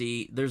 you'll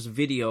see there's a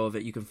video of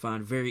it you can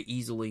find very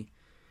easily.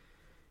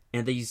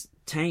 And these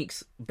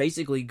tanks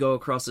basically go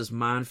across this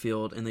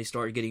minefield and they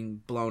start getting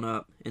blown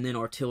up, and then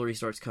artillery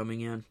starts coming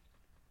in.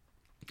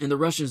 And the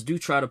Russians do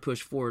try to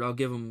push forward. I'll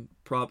give them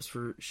props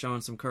for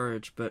showing some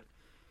courage, but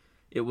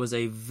it was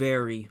a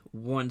very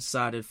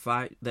one-sided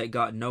fight that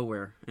got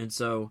nowhere. And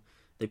so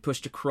they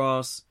pushed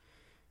across.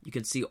 You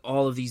can see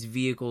all of these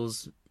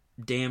vehicles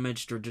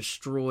damaged or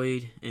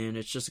destroyed, and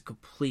it's just a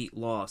complete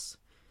loss.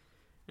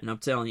 And I'm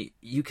telling you,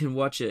 you can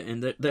watch it,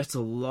 and that's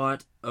a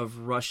lot of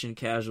Russian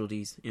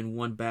casualties in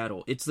one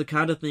battle. It's the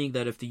kind of thing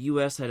that if the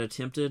U.S. had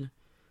attempted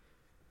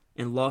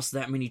and lost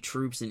that many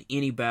troops in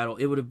any battle,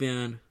 it would have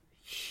been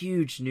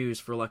huge news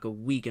for like a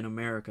week in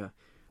America.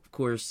 Of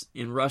course,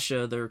 in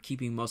Russia, they're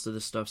keeping most of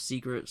this stuff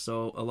secret,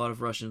 so a lot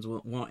of Russians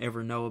won't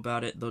ever know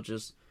about it. They'll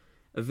just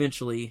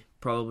eventually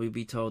probably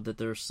be told that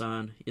their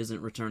son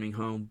isn't returning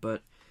home,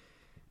 but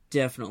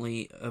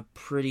definitely a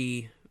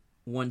pretty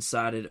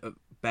one-sided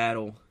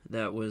battle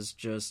that was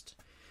just,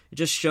 it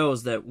just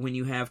shows that when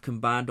you have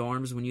combined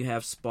arms, when you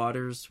have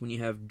spotters, when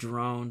you have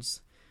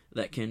drones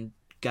that can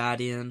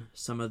guide in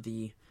some of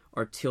the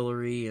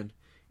artillery and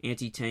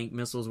anti-tank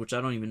missiles, which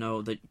I don't even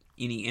know that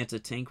any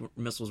anti-tank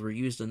missiles were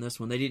used in this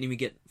one. They didn't even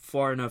get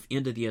far enough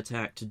into the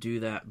attack to do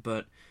that,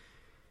 but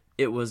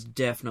it was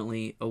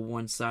definitely a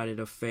one-sided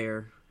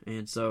affair.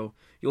 And so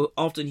you'll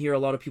often hear a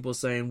lot of people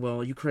saying,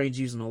 well, Ukraine's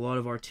using a lot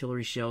of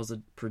artillery shells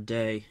per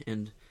day,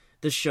 and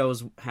this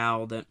shows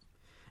how that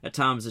at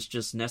times it's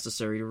just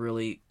necessary to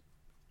really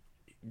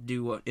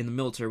do what in the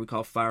military we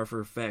call fire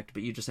for effect,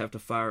 but you just have to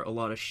fire a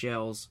lot of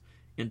shells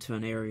into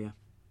an area.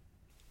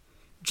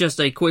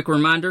 Just a quick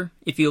reminder,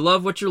 if you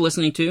love what you're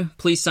listening to,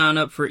 please sign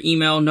up for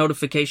email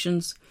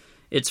notifications.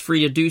 It's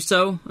free to do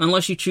so,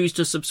 unless you choose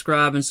to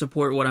subscribe and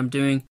support what I'm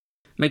doing.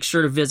 Make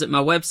sure to visit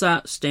my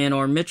website,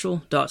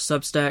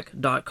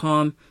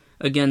 stanrmitchell.substack.com.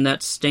 Again,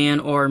 that's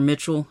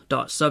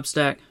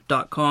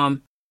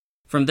stanrmitchell.substack.com.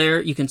 From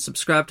there, you can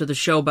subscribe to the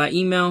show by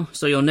email,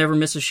 so you'll never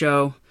miss a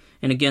show.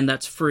 And again,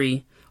 that's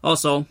free.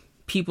 Also,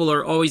 people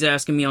are always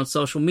asking me on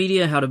social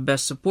media how to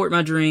best support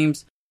my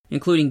dreams,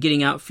 including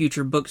getting out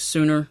future books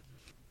sooner.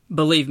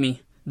 Believe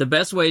me, the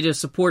best way to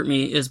support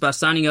me is by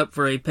signing up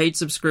for a paid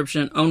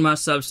subscription on my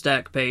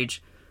Substack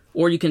page,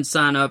 or you can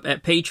sign up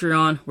at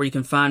Patreon, where you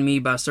can find me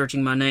by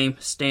searching my name,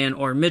 Stan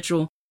R.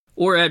 Mitchell,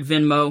 or at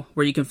Venmo,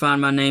 where you can find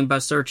my name by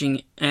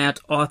searching at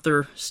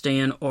author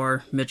Stan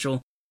R.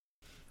 Mitchell.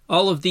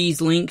 All of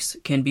these links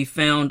can be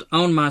found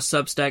on my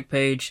Substack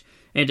page,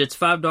 and it's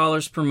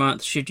 $5 per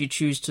month should you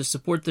choose to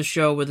support the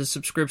show with a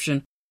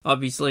subscription.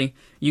 Obviously,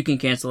 you can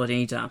cancel at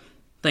any time.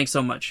 Thanks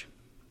so much.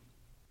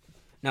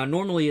 Now,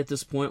 normally at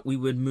this point, we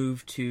would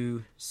move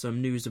to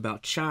some news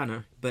about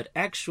China, but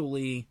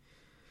actually,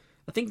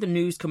 I think the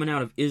news coming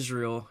out of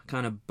Israel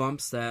kind of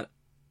bumps that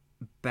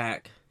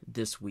back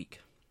this week.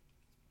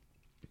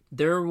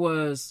 There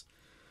were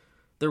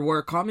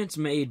comments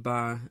made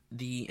by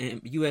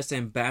the U.S.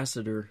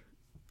 ambassador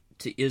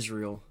to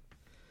Israel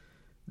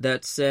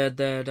that said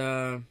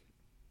that,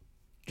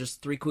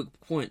 just 3 quick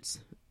points.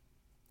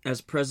 As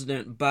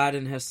President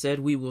Biden has said,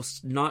 we will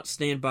not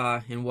stand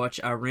by and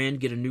watch Iran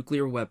get a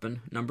nuclear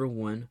weapon, number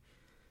 1.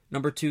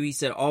 Number 2, he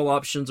said all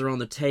options are on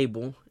the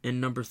table.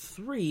 And number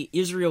 3,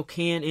 Israel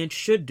can and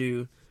should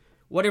do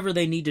whatever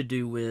they need to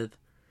do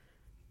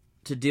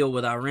to deal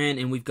with Iran,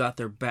 and we've got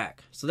their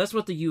back. So that's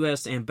what the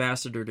U.S.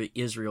 ambassador to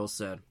Israel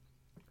said.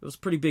 It was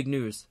pretty big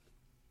news.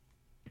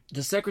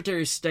 The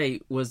Secretary of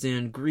State was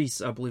in Greece,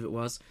 I believe it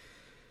was,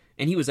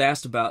 and he was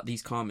asked about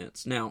these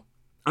comments. Now,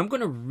 I'm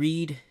going to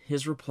read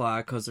his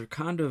reply because they're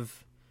kind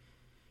of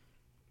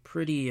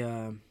pretty,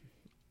 I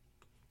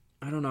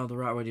don't know the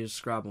right way to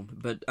describe them,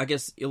 but I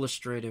guess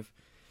illustrative.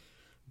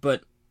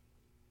 But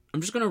I'm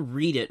just going to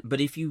read it,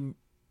 but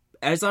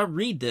as I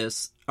read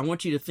this, I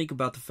want you to think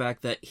about the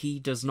fact that he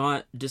does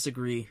not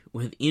disagree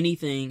with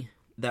anything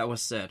that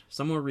was said.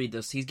 So I'm going to read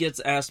this. He gets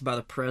asked by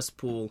the press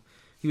pool.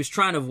 He was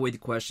trying to avoid the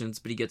questions,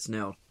 but he gets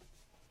nailed.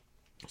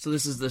 So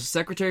this is the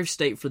Secretary of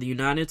State for the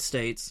United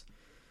States,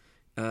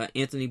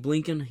 Anthony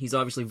Blinken. He's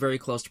obviously very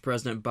close to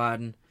President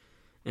Biden.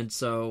 And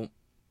so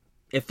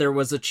if there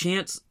was a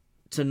chance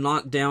to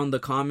knock down the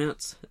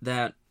comments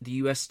that the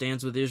U.S.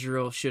 stands with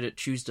Israel should it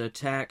choose to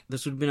attack,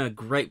 this would have been a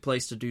great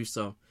place to do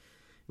so.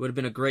 It would have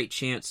been a great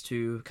chance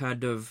to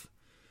kind of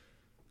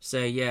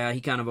say, yeah, he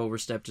kind of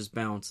overstepped his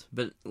bounds.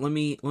 But let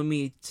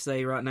me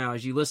say right now,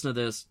 as you listen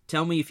to this,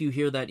 tell me if you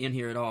hear that in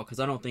here at all, because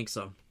I don't think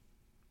so.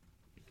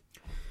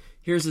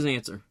 Here's his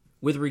answer.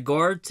 With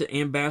regard to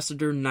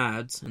Ambassador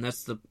Nides, and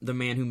that's the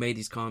man who made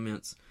these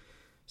comments.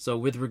 So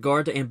with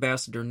regard to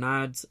Ambassador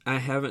Nides, I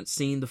haven't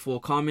seen the full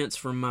comments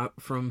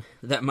from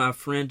that my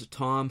friend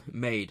Tom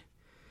made.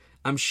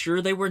 I'm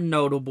sure they were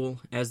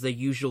notable, as they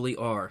usually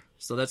are.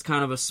 So that's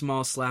kind of a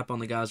small slap on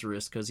the guy's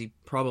wrist, because he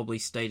probably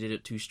stated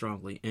it too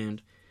strongly.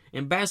 And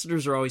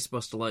ambassadors are always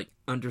supposed to,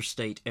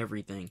 understate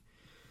everything.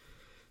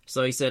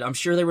 So he said, I'm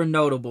sure they were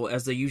notable,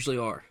 as they usually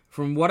are.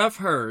 From what I've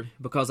heard,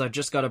 because I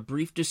just got a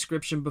brief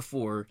description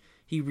before,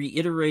 he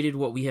reiterated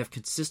what we have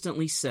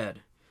consistently said.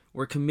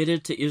 We're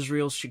committed to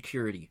Israel's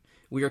security.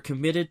 We are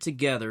committed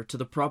together to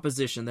the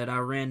proposition that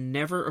Iran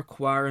never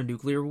acquire a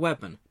nuclear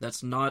weapon.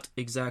 That's not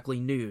exactly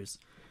news.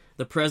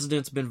 The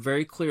president's been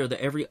very clear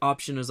that every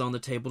option is on the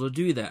table to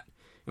do that.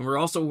 And we're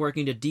also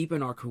working to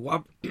deepen our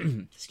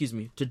cooperation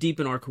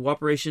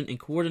and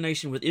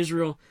coordination with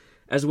Israel,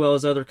 as well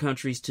as other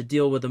countries, to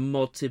deal with the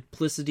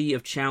multiplicity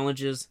of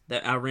challenges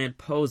that Iran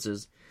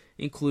poses,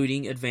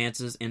 including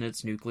advances in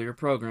its nuclear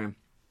program.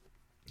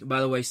 By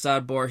the way,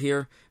 sidebar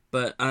here,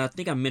 but I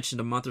think I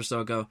mentioned a month or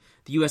so ago,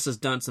 the U.S. has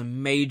done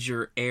some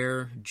major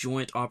air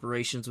joint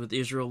operations with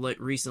Israel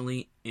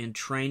recently in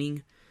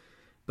training,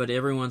 but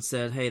everyone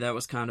said, hey, that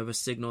was kind of a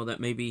signal that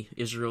maybe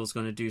Israel is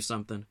going to do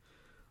something.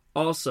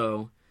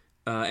 Also,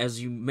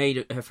 as you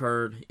may have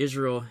heard,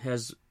 Israel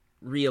has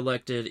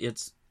re-elected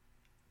its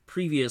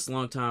previous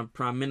longtime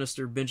Prime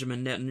Minister,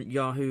 Benjamin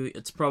Netanyahu.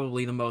 It's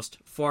probably the most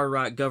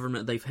far-right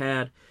government they've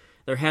had.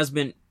 There has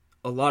been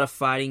a lot of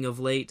fighting of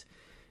late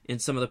in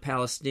some of the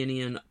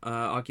Palestinian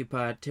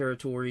occupied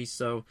territories,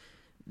 so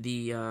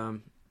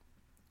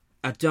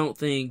I don't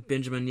think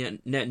Benjamin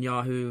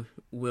Netanyahu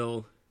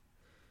will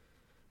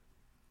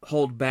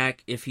hold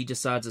back if he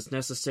decides it's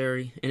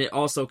necessary. And it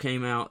also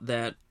came out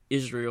that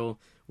Israel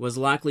was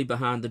likely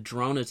behind the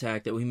drone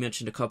attack that we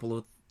mentioned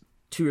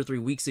 2 or 3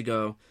 weeks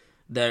ago,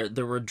 that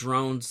there were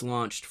drones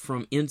launched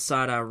from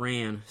inside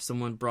Iran.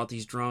 Someone brought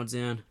these drones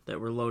in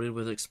that were loaded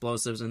with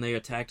explosives, and they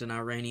attacked an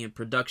Iranian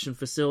production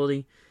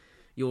facility.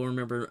 You'll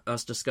remember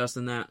us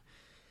discussing that.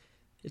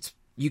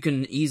 You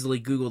can easily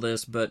Google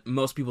this, but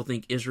most people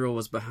think Israel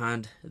was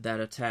behind that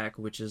attack,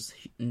 which is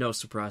no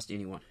surprise to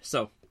anyone.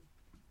 So,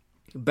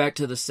 back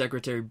to the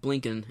Secretary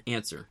Blinken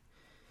answer.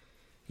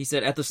 He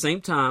said, at the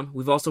same time,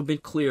 we've also been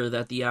clear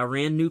that the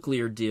Iran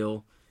nuclear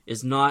deal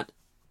is not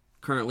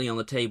currently on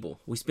the table.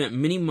 We spent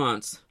many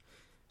months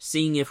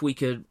seeing if we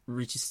could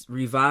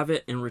revive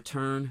it and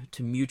return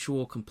to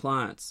mutual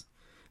compliance.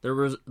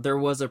 There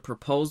was a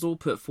proposal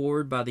put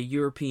forward by the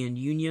European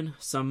Union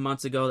some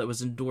months ago that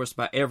was endorsed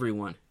by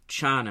everyone,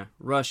 China,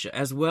 Russia,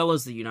 as well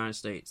as the United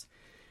States.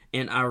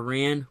 And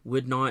Iran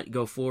would not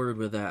go forward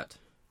with that.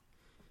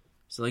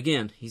 So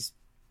again,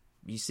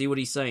 you see what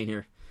he's saying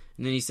here.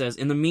 And then he says,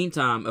 in the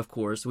meantime, of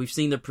course, we've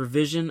seen the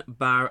provision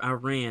by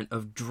Iran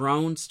of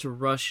drones to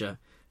Russia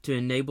to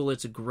enable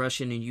its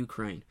aggression in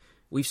Ukraine.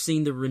 We've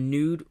seen the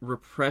renewed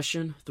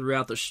repression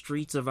throughout the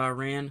streets of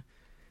Iran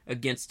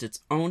against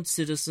its own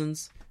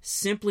citizens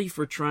simply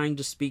for trying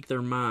to speak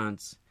their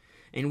minds.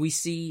 And we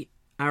see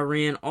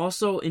Iran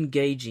also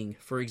engaging,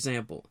 for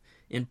example,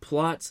 in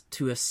plots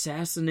to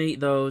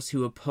assassinate those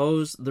who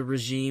oppose the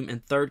regime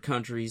in third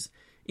countries,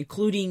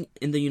 including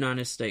in the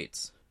United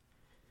States.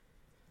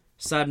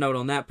 Side note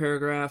on that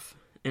paragraph,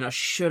 and I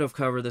should have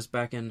covered this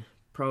back in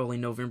probably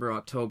November,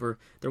 October,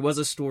 there was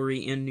a story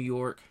in New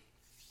York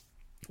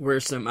where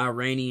some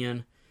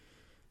Iranian,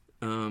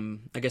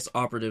 I guess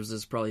operatives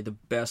is probably the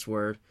best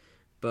word,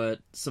 but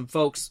some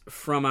folks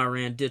from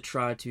Iran did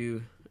try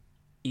to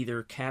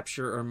either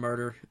capture or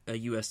murder a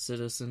U.S.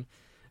 citizen,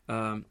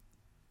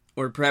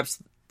 or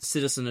perhaps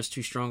citizen is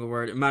too strong a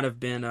word. It might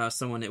have been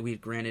someone that we had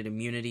granted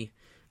immunity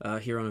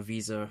here on a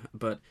visa,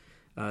 but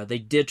they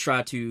did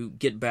try to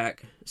get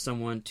back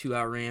someone to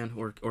Iran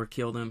or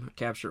kill them,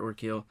 capture or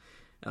kill.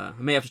 I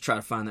may have to try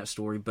to find that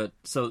story, but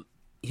so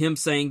him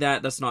saying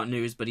that's not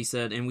news, but he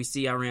said, and we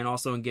see Iran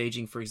also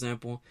engaging, for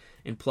example,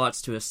 in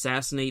plots to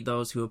assassinate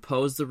those who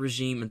oppose the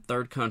regime in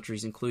third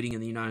countries, including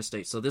in the United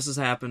States. So this has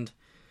happened.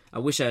 I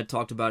wish I had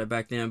talked about it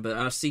back then, but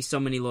I see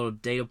so many little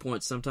data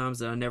points sometimes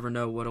that I never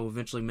know what will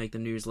eventually make the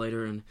news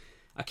later, and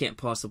I can't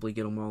possibly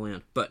get them all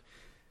in. But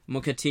I'm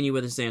going to continue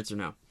with this answer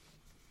now.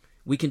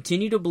 We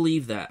continue to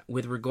believe that,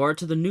 with regard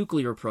to the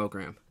nuclear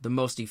program, the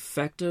most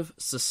effective,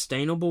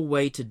 sustainable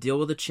way to deal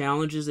with the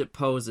challenges it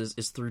poses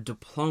is through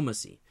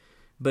diplomacy.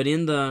 But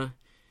in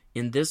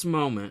this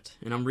moment,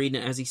 and I'm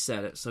reading it as he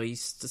said it, so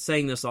he's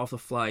saying this off the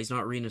fly, he's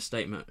not reading a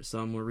statement, so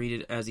I'm going to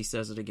read it as he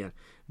says it again.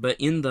 But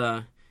in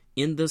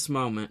this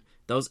moment,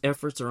 those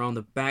efforts are on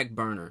the back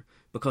burner,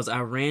 because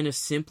Iran is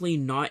simply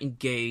not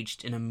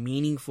engaged in a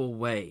meaningful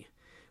way.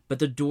 But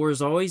the door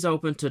is always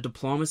open to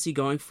diplomacy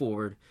going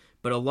forward,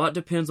 but a lot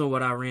depends on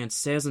what Iran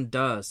says and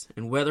does,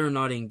 and whether or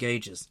not it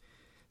engages.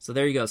 So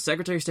there you go.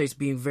 Secretary of State's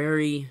being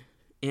very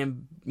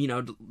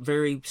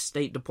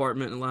State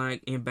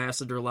Department-like,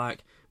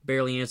 ambassador-like,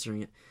 barely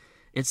answering it.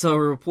 And so a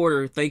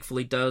reporter,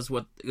 thankfully, does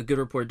what a good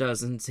reporter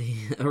does. And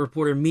a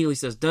reporter immediately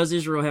says, does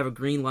Israel have a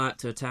green light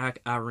to attack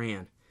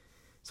Iran?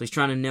 So he's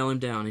trying to nail him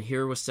down. And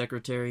here was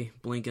Secretary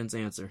Blinken's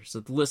answer.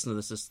 So listen to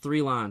this. It's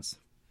 3 lines.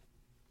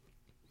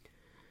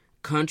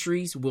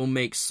 Countries will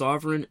make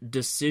sovereign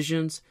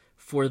decisions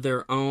for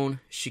their own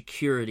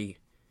security.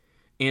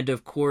 And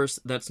of course,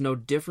 that's no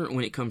different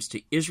when it comes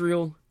to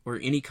Israel or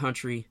any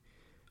country.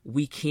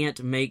 We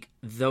can't make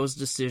those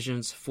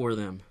decisions for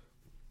them.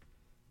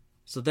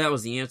 So that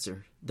was the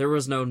answer. There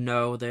was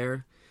no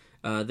there.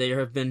 There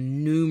have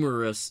been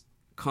numerous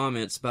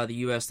comments by the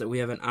U.S. that we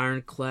have an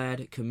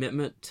ironclad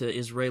commitment to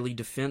Israeli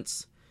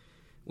defense.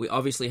 We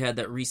obviously had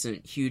that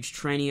recent huge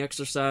training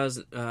exercise,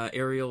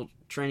 aerial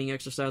training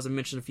exercise I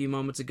mentioned a few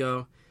moments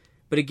ago.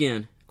 But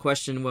again,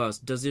 question was,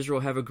 does Israel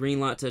have a green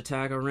light to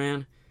attack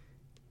Iran?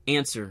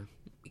 Answer.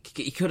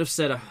 He could have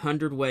said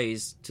 100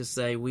 ways to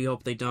say, we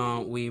hope they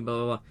don't, we blah,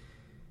 blah, blah.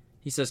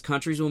 He says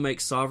countries will make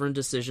sovereign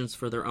decisions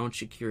for their own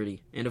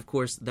security. And of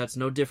course, that's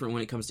no different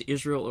when it comes to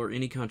Israel or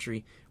any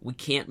country. We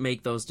can't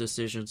make those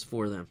decisions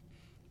for them.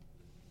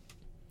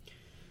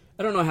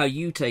 I don't know how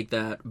you take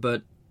that,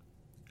 but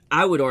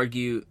I would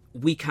argue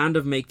we kind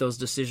of make those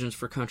decisions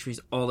for countries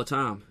all the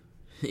time.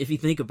 If you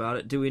think about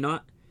it, do we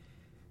not?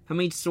 How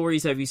many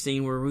stories have you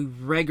seen where we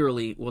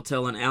regularly will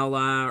tell an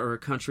ally or a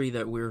country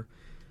that we're,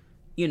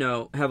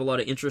 have a lot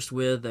of interest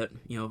with that,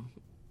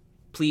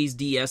 please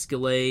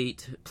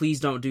de-escalate, please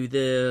don't do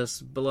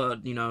this, blah,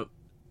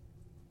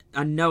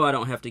 I know I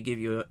don't have to give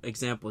you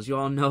examples. You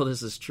all know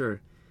this is true.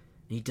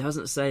 He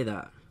doesn't say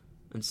that.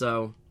 And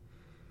so,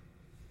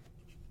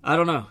 I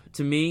don't know.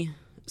 To me,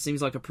 it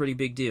seems like a pretty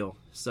big deal.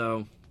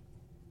 So,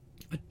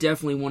 I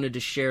definitely wanted to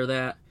share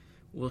that.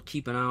 We'll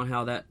keep an eye on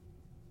how that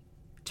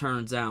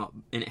turns out.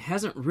 And it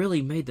hasn't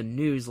really made the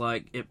news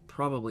like it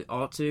probably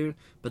ought to,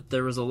 but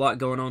there was a lot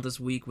going on this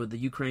week with the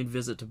Ukraine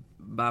visit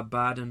by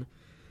Biden.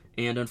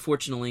 And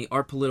unfortunately,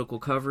 our political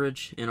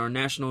coverage and our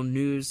national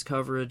news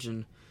coverage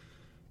and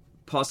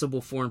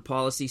possible foreign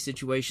policy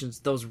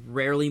situations, those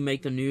rarely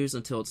make the news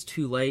until it's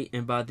too late.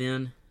 And by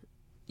then,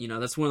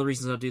 that's one of the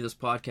reasons I do this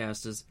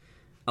podcast is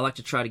I like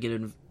to try to get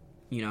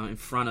in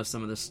front of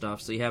some of this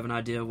stuff so you have an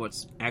idea of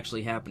what's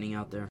actually happening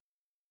out there.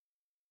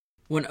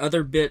 One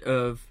other bit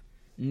of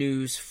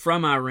news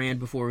from Iran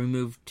before we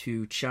move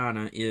to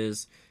China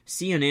is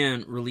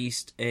CNN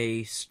released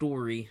a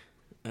story,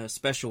 a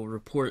special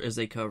report as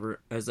they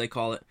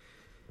call it,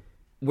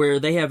 where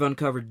they have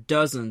uncovered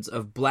dozens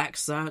of black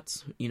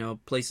sites,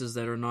 places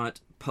that are not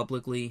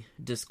publicly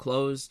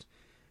disclosed,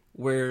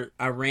 where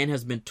Iran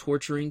has been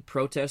torturing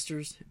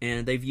protesters,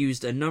 and they've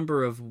used a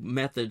number of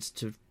methods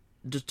to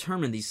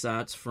determine these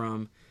sites.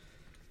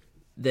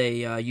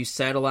 They use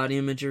satellite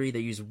imagery, they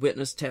use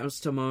witness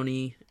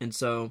testimony, and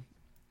so,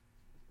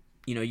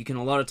 you can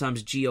a lot of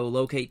times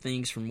geolocate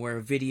things from where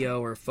a video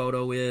or a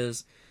photo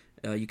is.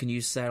 You can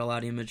use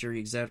satellite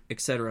imagery,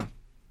 etc.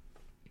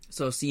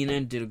 So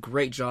CNN did a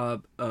great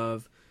job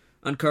of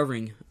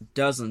uncovering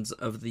dozens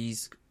of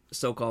these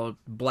so-called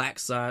black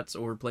sites,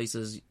 or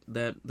places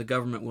that the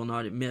government will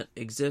not admit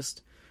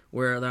exist,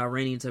 where the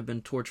Iranians have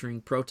been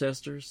torturing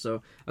protesters.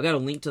 So I got a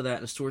link to that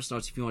in the source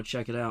notes if you want to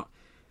check it out.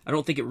 I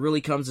don't think it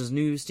really comes as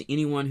news to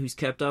anyone who's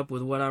kept up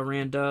with what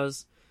Iran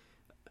does.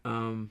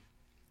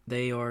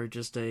 They are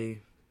just a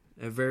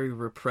very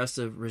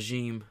repressive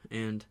regime,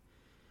 and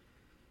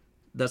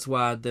that's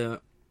why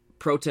the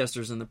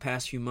protesters in the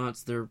past few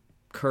months, their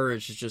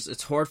courage is just,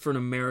 it's hard for an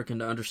American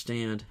to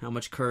understand how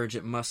much courage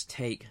it must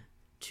take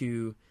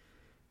to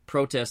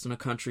protest in a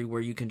country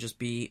where you can just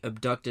be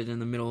abducted in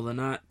the middle of the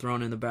night,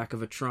 thrown in the back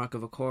of a trunk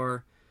of a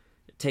car,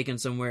 taken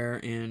somewhere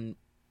and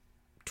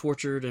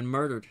tortured and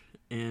murdered,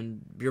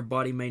 and your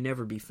body may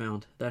never be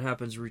found. That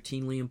happens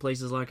routinely in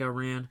places like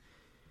Iran,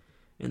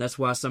 and that's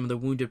why some of the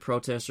wounded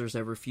protesters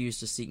have refused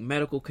to seek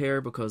medical care,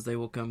 because they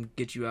will come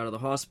get you out of the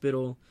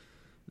hospital.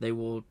 They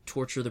will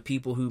torture the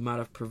people who might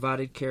have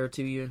provided care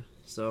to you.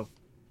 So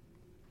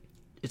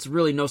it's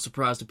really no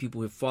surprise to people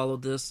who have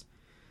followed this,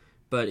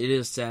 but it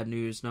is sad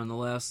news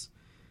nonetheless.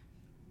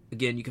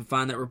 Again, you can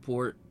find that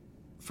report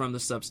from the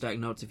Substack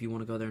notes if you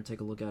want to go there and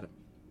take a look at it.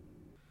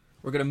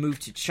 We're going to move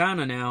to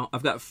China now.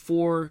 I've got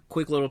 4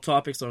 quick little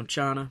topics on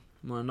China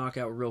I'm going to knock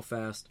out real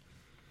fast.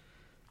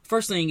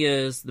 First thing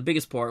is, the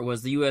biggest part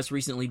was the U.S.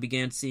 recently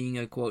began seeing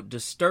a, quote,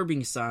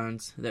 disturbing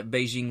signs that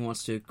Beijing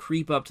wants to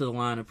creep up to the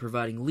line of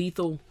providing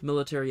lethal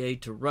military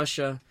aid to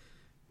Russia,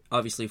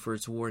 obviously for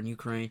its war in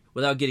Ukraine,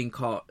 without getting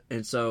caught.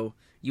 And so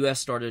U.S.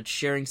 started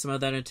sharing some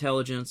of that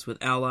intelligence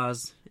with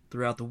allies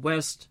throughout the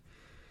West,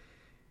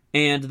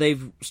 and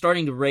they've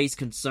starting to raise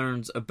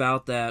concerns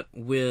about that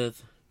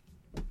with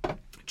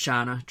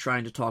China,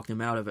 trying to talk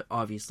them out of it,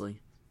 obviously.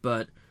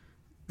 But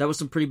that was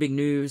some pretty big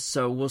news,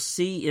 so we'll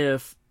see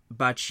if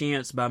by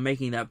chance, by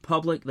making that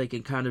public, they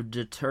can kind of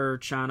deter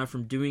China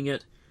from doing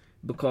it,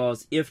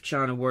 because if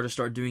China were to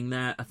start doing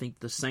that, I think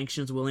the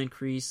sanctions will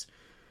increase,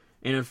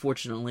 and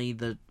unfortunately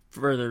the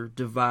further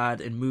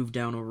divide and move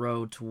down a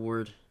road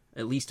toward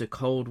at least an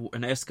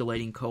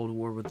escalating Cold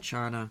War with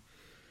China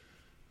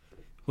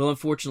will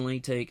unfortunately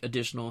take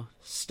additional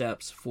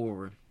steps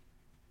forward.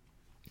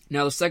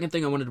 Now, the second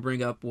thing I wanted to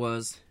bring up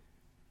was,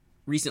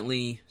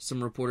 recently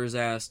some reporters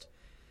asked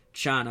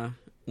China,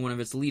 one of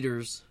its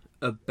leaders,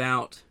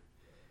 about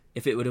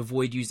if it would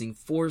avoid using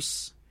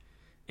force,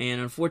 and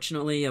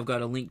unfortunately I've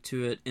got a link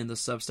to it in the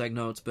Substack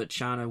notes, but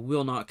China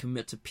will not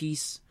commit to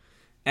peace.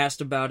 Asked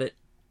about it,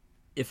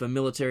 if a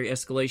military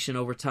escalation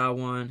over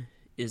Taiwan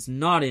is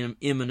not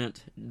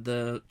imminent,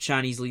 the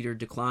Chinese leader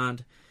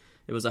declined.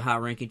 It was a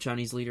high-ranking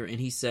Chinese leader, and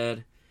he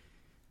said,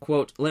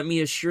 quote, "Let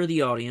me assure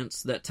the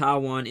audience that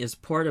Taiwan is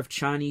part of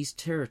Chinese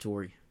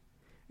territory.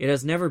 It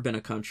has never been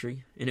a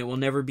country, and it will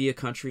never be a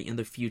country in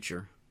the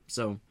future."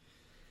 So,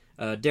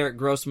 Derek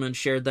Grossman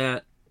shared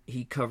that.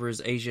 He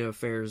covers Asia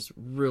affairs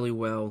really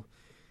well,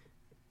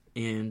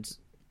 and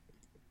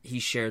he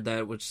shared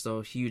that, which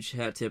so huge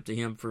hat tip to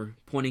him for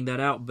pointing that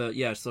out. But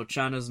yeah, so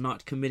China's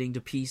not committing to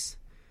peace,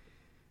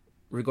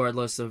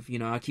 regardless of,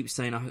 I keep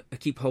saying, I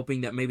keep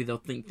hoping that maybe they'll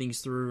think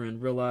things through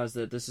and realize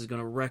that this is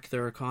going to wreck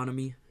their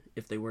economy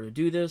if they were to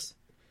do this.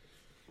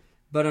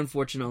 But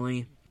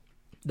unfortunately,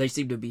 they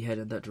seem to be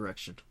headed that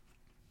direction.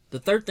 The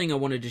third thing I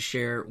wanted to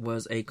share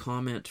was a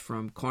comment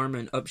from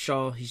Carmen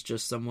Upshaw. He's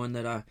just someone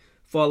that I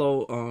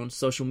follow on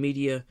social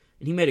media,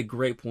 and he made a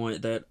great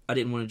point that I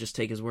didn't want to just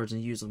take his words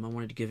and use them. I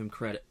wanted to give him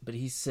credit. But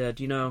he said,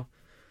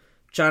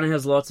 China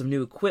has lots of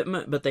new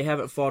equipment, but they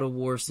haven't fought a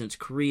war since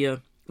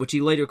Korea, which he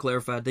later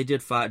clarified they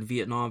did fight in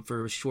Vietnam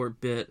for a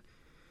short bit,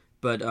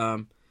 but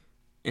and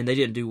they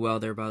didn't do well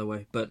there, by the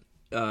way. But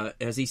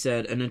as he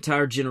said, an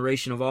entire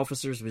generation of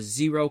officers with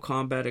zero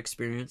combat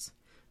experience,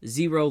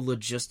 zero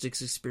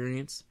logistics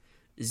experience,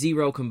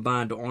 zero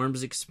combined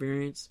arms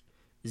experience,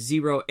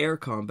 zero air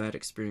combat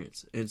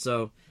experience. And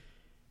so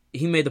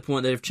he made the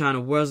point that if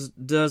China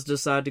does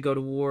decide to go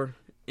to war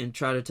and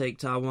try to take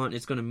Taiwan,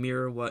 it's going to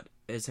mirror what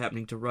is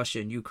happening to Russia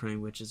and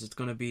Ukraine, which is it's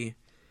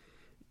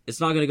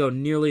not going to go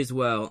nearly as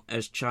well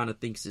as China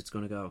thinks it's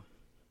going to go.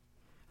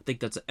 I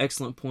think that's an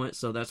excellent point,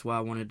 so that's why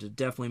I wanted to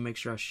definitely make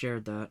sure I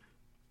shared that.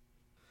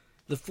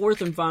 The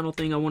fourth and final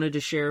thing I wanted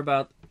to share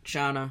about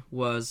China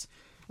was,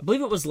 I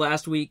believe it was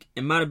last week,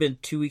 it might have been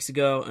 2 weeks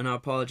ago, and I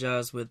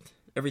apologize with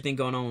everything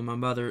going on with my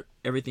mother.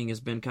 Everything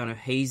has been kind of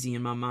hazy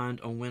in my mind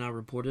on when I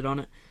reported on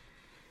it.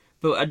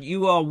 But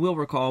you all will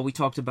recall, we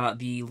talked about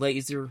the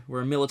laser,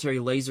 where a military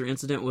laser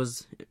incident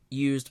was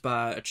used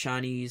by a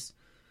Chinese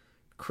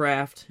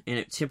craft, and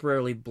it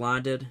temporarily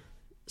blinded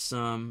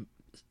some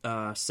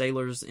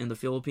sailors in the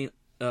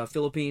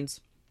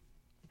Philippines.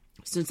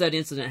 Since that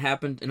incident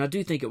happened, and I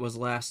do think it was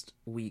last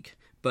week,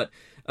 but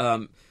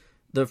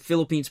the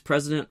Philippines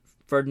president,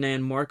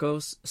 Ferdinand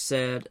Marcos,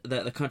 said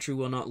that the country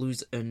will not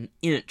lose an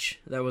inch.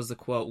 That was the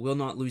quote, will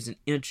not lose an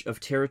inch of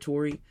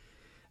territory.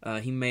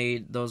 He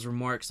made those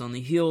remarks on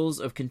the heels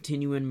of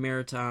continuing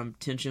maritime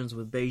tensions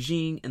with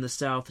Beijing in the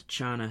South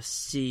China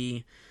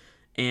Sea.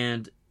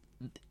 And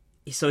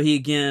so he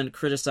again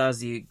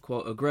criticized the,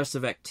 quote,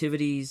 aggressive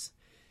activities,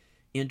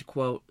 end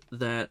quote,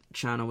 that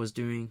China was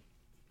doing.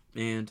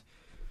 And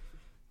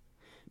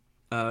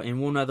in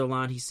one other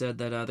line, he said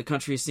that the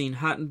country has seen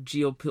heightened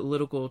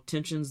geopolitical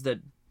tensions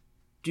that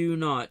do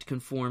not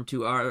conform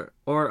to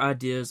our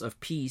ideas of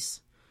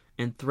peace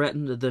and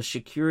threaten the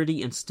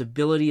security and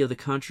stability of the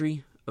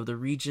country, of the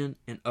region,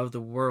 and of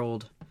the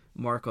world,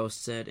 Marcos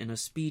said in a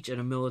speech at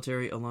a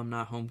military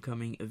alumni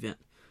homecoming event.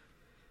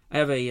 I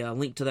have a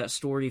link to that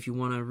story if you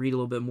want to read a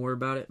little bit more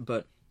about it,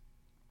 but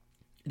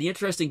the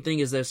interesting thing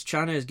is that as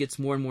China gets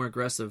more and more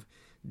aggressive,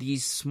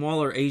 these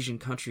smaller Asian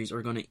countries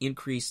are going to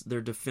increase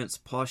their defense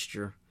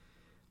posture,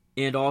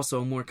 and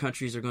also more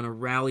countries are going to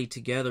rally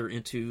together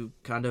into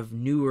kind of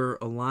newer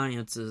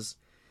alliances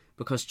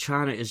because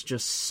China is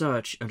just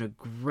such an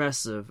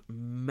aggressive,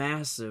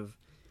 massive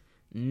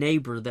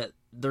neighbor that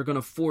they're going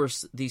to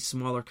force these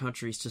smaller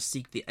countries to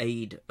seek the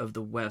aid of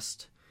the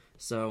West.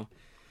 So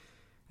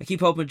I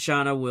keep hoping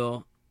China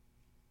will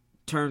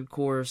turn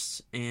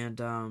course and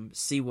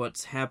see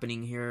what's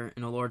happening here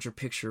in a larger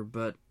picture,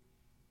 but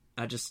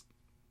I just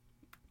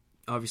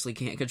obviously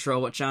can't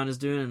control what China's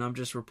doing, and I'm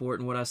just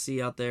reporting what I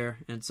see out there,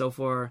 and so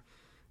far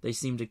they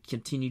seem to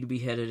continue to be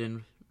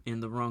headed in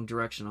the wrong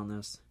direction on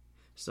this.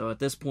 So at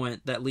this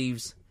point, that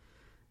leaves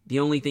the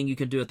only thing you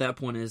can do at that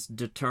point is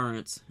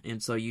deterrence,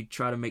 and so you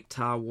try to make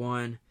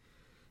Taiwan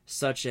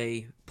such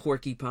a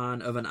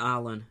porcupine of an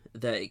island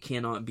that it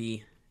cannot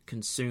be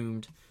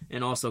consumed,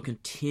 and also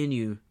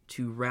continue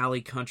to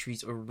rally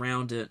countries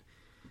around it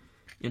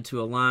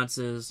into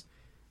alliances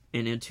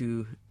and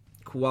into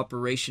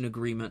cooperation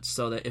agreements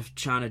so that if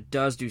China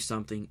does do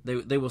something,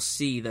 they will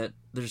see that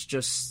there's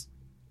just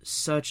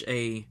such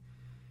a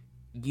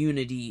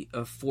unity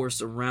of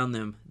force around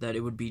them that it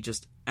would be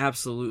just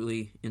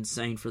absolutely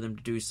insane for them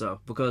to do so.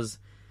 Because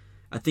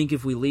I think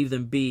if we leave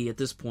them be at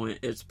this point,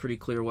 it's pretty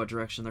clear what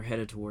direction they're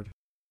headed toward.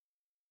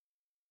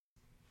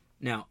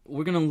 Now,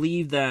 we're going to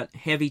leave that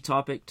heavy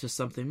topic to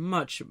something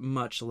much,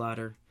 much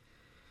lighter.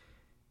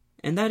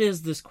 And that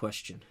is this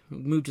question.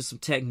 We'll move to some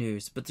tech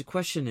news, but the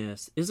question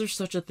is there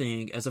such a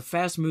thing as a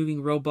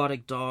fast-moving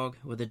robotic dog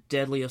with a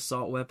deadly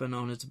assault weapon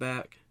on its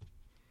back?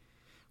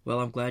 Well,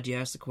 I'm glad you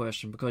asked the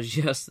question, because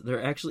yes,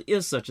 there actually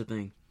is such a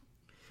thing.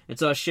 And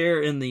so I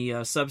share in the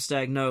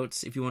Substack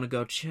notes if you want to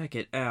go check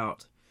it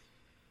out.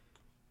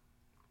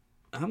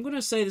 I'm going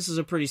to say this is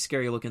a pretty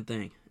scary-looking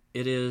thing.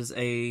 It is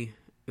a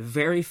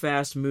very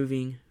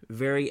fast-moving,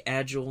 very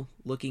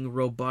agile-looking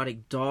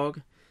robotic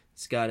dog.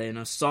 It's got an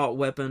assault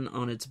weapon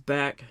on its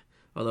back,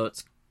 although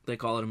they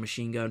call it a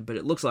machine gun, but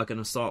it looks like an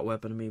assault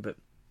weapon to me. But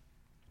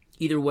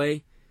either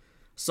way,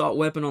 assault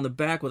weapon on the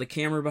back with a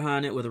camera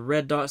behind it with a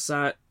red dot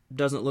sight.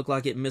 Doesn't look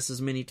like it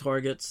misses many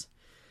targets.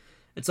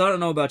 And so I don't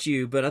know about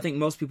you, but I think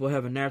most people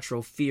have a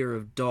natural fear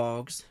of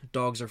dogs.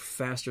 Dogs are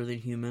faster than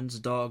humans.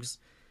 Dogs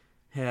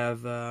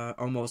have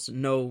almost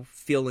no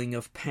feeling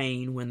of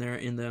pain when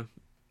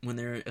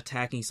they're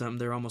attacking something.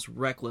 They're almost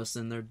reckless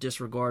in their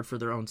disregard for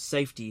their own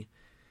safety.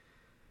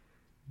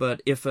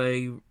 But if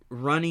a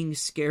running,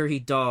 scary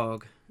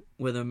dog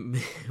with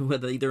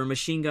either a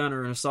machine gun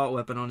or an assault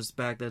weapon on its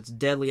back that's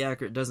deadly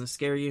accurate doesn't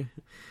scare you,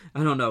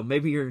 I don't know.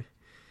 Maybe you're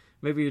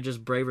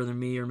just braver than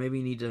me, or maybe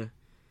you need to,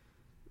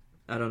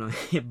 I don't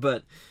know.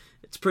 But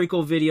it's a pretty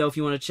cool video if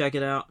you want to check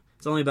it out.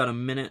 It's only about a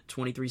minute,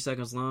 23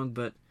 seconds long,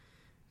 but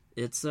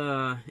it's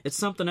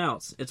something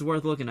else. It's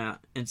worth looking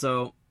at. And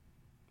so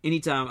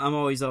anytime, I'm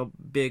always all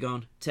big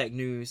on tech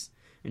news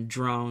and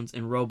drones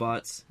and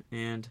robots,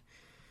 and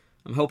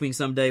I'm hoping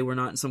someday we're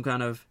not in some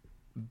kind of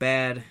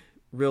bad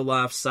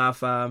real-life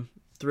sci-fi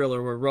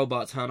thriller where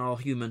robots hunt all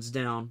humans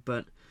down,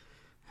 but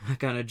I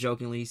kind of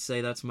jokingly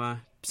say that's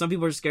some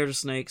people are scared of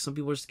snakes, some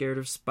people are scared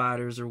of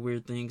spiders or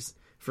weird things.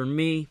 For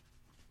me,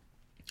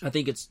 I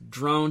think it's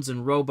drones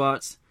and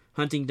robots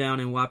hunting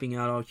down and wiping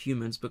out all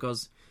humans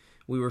because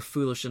we were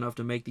foolish enough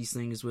to make these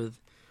things with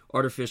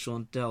artificial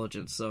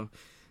intelligence. So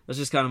that's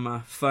just kind of my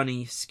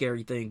funny,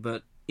 scary thing.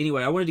 But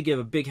anyway, I wanted to give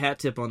a big hat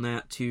tip on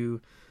that to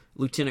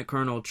Lieutenant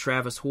Colonel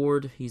Travis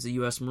Horde. He's a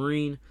U.S.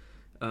 Marine.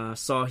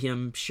 Saw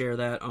him share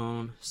that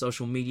on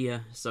social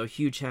media. So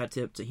huge hat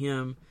tip to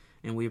him,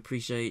 and we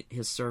appreciate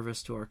his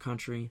service to our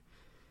country.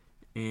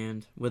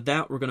 And with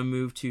that, we're going to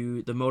move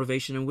to the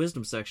motivation and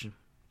wisdom section.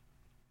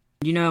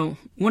 You know,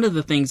 one of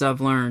the things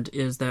I've learned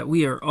is that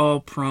we are all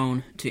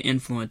prone to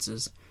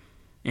influences.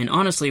 And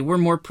honestly, we're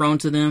more prone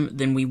to them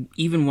than we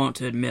even want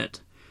to admit.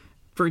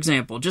 For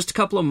example, just a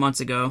couple of months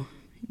ago,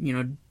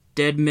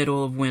 dead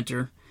middle of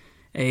winter,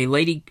 a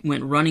lady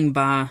went running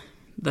by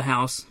the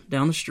house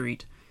down the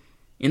street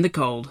in the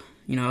cold.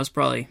 It was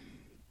probably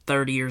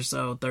 30 or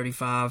so,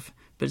 35,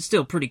 but it's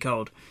still pretty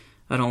cold.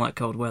 I don't like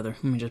cold weather.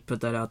 Let me just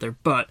put that out there.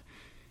 But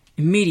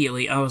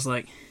immediately I was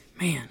like,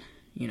 man,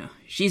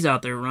 she's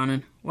out there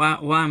running. Why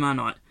am I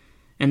not?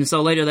 And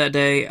so later that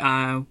day,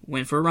 I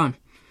went for a run.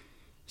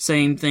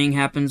 Same thing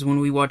happens when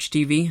we watch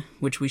TV,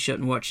 which we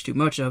shouldn't watch too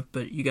much of,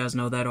 but you guys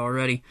know that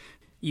already.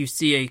 You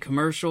see a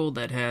commercial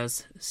that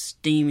has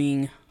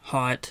steaming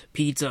hot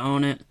pizza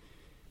on it.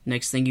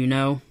 Next thing you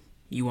know,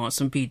 you want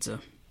some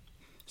pizza.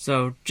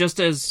 So just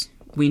as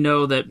we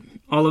know that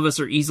all of us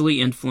are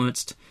easily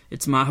influenced,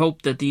 it's my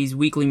hope that these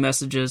weekly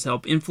messages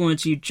help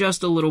influence you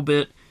just a little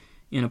bit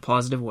in a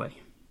positive way.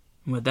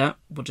 And with that,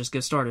 we'll just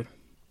get started.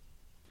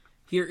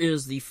 Here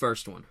is the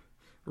first one.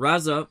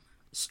 Rise up,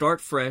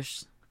 start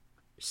fresh,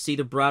 see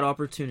the bright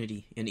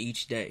opportunity in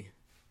each day.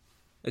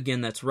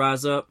 Again, that's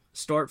rise up,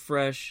 start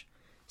fresh,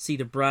 see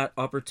the bright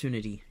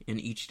opportunity in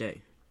each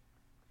day.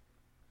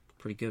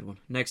 Pretty good one.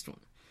 Next one.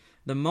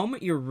 The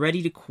moment you're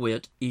ready to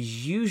quit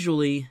is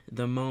usually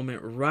the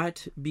moment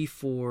right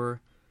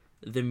before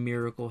the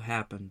miracle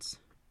happens.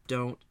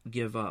 Don't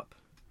give up.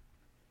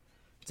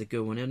 It's a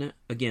good one, isn't it?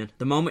 Again,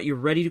 the moment you're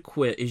ready to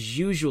quit is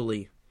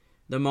usually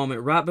the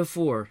moment right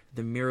before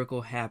the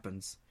miracle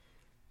happens.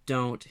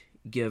 Don't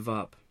give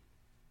up.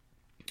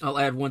 I'll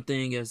add one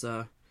thing as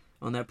on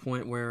that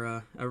point where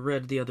I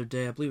read the other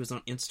day, I believe it was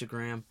on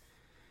Instagram,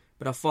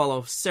 but I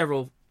follow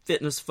several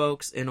fitness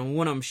folks, and on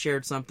one of them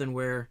shared something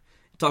where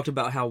it talked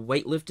about how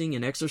weightlifting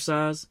and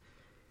exercise,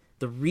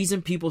 the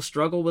reason people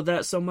struggle with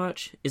that so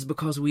much is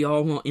because we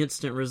all want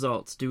instant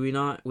results, do we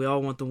not? We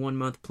all want the 1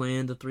 month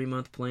plan, the 3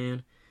 month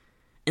plan.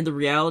 And the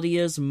reality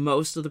is,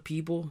 most of the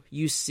people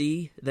you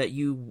see that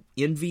you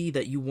envy,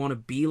 that you want to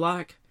be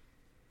like,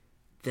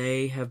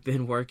 they have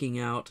been working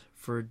out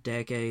for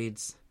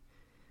decades.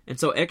 And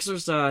so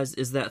exercise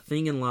is that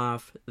thing in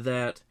life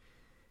that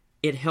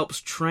it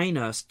helps train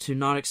us to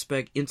not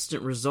expect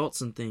instant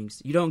results in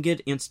things. You don't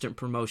get instant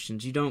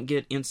promotions. You don't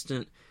get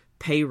instant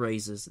pay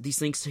raises. These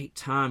things take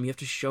time. You have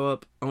to show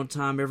up on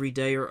time every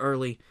day or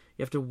early.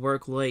 You have to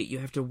work late. You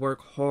have to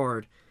work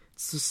hard.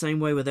 It's the same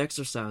way with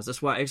exercise.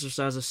 That's why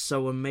exercise is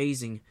so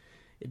amazing.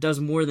 It does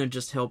more than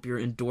just help your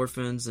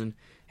endorphins and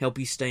help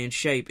you stay in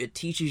shape. It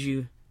teaches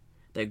you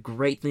that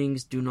great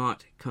things do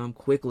not come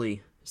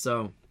quickly.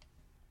 So,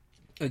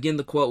 again,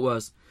 the quote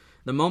was,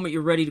 the moment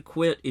you're ready to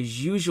quit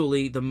is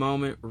usually the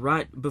moment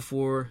right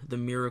before the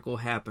miracle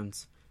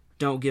happens.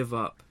 Don't give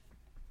up.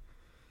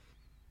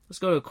 Let's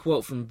go to a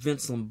quote from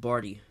Vince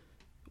Lombardi.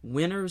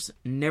 Winners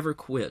never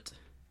quit,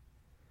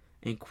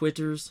 and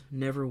quitters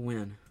never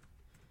win.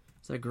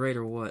 Is that great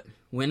or what?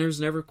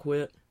 Winners never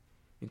quit,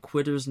 and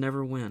quitters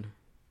never win.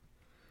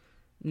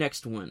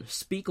 Next one.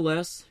 Speak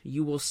less,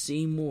 you will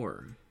see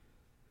more.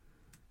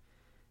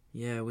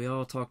 Yeah, we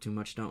all talk too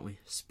much, don't we?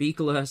 Speak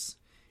less,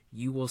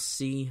 you will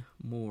see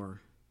more.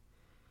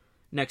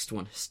 Next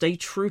one. Stay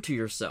true to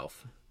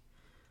yourself.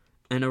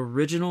 An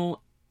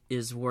original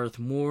is worth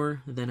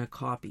more than a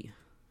copy.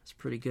 It's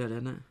pretty good,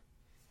 isn't it?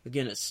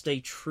 Again, it's stay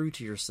true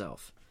to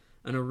yourself.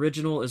 An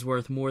original is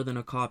worth more than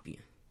a copy.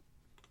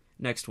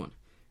 Next one.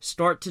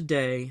 Start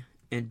today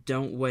and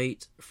don't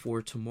wait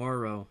for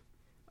tomorrow.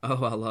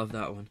 Oh, I love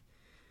that one.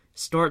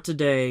 Start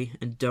today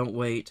and don't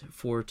wait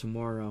for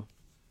tomorrow.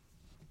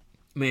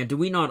 Man, do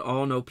we not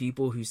all know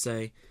people who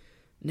say,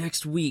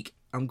 next week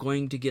I'm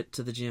going to get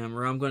to the gym,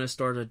 or I'm going to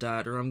start a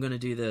diet, or I'm going to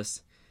do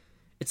this.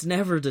 It's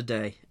never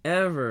today,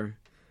 ever.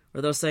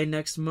 Or they'll say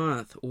next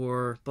month,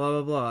 or blah,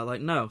 blah, blah.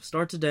 Like, no,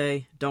 start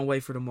today, don't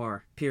wait for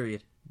tomorrow.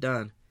 Period.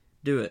 Done.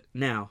 Do it.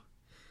 Now.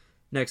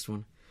 Next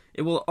one.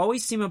 It will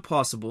always seem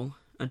impossible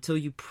until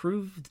you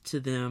prove to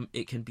them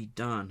it can be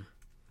done.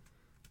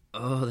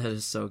 Oh, that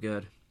is so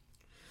good.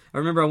 I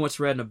remember I once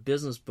read in a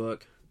business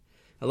book.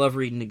 I love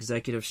reading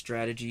executive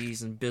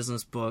strategies and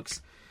business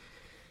books.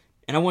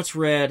 And I once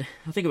read,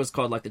 I think it was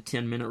called like the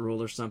 10-minute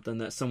rule or something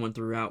that someone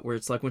threw out, where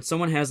it's like when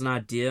someone has an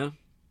idea,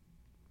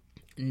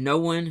 no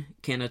one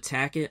can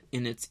attack it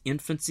in its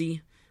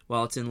infancy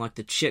while it's in like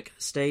the chick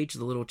stage,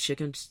 the little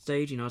chicken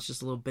stage. It's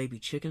just a little baby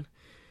chicken.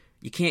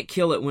 You can't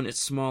kill it when it's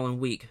small and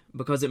weak,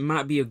 because it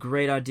might be a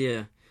great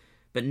idea,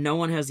 but no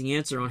one has the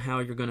answer on how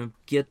you're going to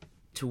get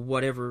to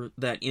whatever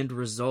that end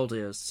result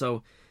is.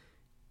 So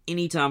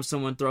anytime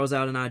someone throws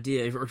out an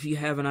idea, or if you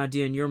have an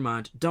idea in your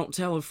mind, don't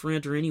tell a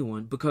friend or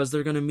anyone, because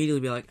they're going to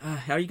immediately be like,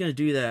 how are you going to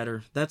do that?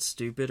 Or that's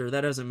stupid, or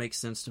that doesn't make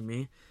sense to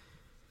me.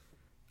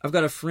 I've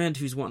got a friend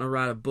who's wanting to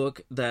write a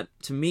book that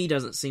to me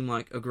doesn't seem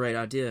like a great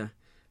idea,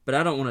 but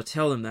I don't want to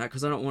tell them that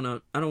because I don't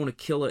want to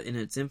kill it in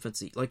its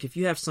infancy. Like, if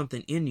you have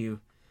something in you,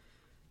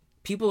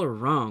 people are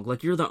wrong.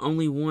 Like, you're the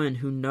only one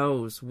who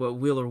knows what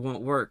will or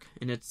won't work,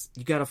 and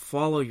you got to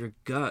follow your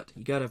gut.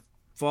 You got to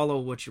follow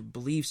what your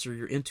beliefs or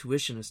your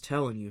intuition is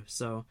telling you.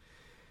 So,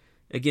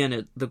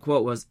 again, the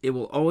quote was, it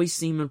will always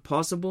seem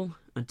impossible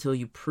until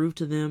you prove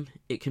to them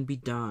it can be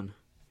done.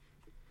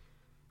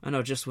 I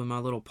know just with my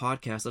little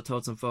podcast, I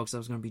told some folks I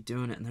was going to be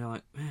doing it, and they're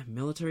like, man,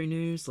 military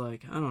news?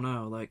 Like, I don't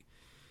know. Like,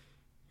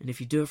 and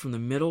if you do it from the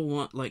middle,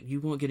 you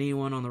won't get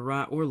anyone on the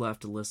right or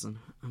left to listen.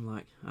 I'm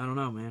like, I don't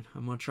know, man.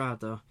 I'm going to try it,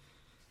 though.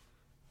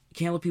 You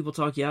can't let people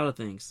talk you out of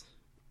things.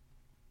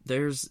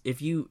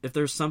 if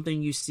there's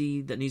something you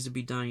see that needs to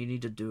be done, you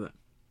need to do it.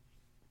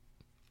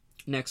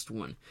 Next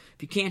one.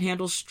 If you can't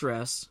handle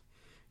stress,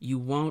 you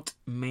won't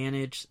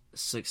manage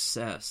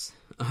success.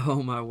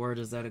 Oh my word,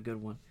 is that a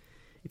good one?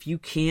 If you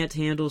can't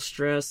handle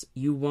stress,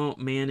 you won't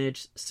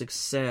manage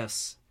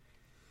success.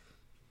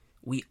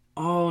 We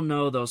all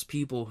know those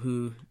people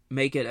who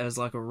make it as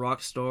like a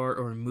rock star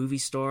or a movie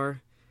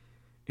star,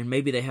 and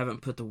maybe they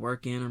haven't put the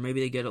work in, or maybe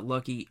they get a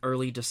lucky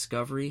early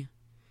discovery.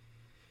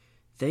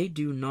 They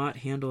do not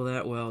handle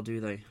that well, do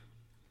they?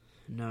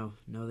 No,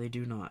 they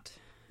do not.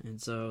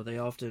 And so they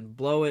often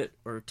blow it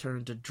or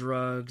turn to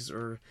drugs,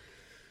 or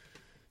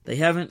they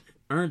haven't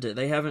earned it.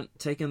 They haven't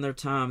taken their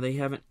time. They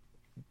haven't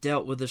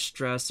dealt with the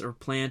stress or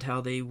planned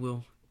how they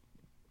will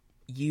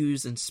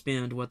use and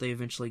spend what they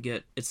eventually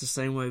get. It's the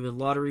same way with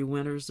lottery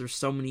winners. There's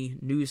so many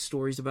news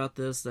stories about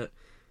this, that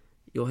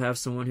you'll have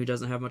someone who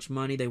doesn't have much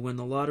money, they win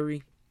the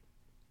lottery,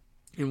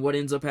 and what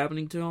ends up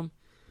happening to them?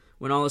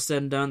 When all is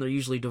said and done, they're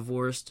usually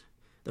divorced,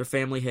 their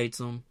family hates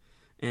them,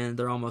 and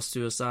they're almost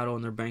suicidal,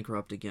 and they're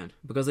bankrupt again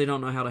because they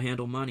don't know how to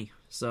handle money.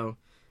 So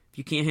if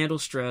you can't handle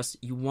stress,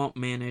 you won't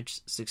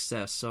manage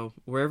success. So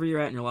wherever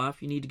you're at in your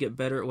life, you need to get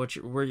better at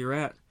where you're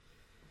at.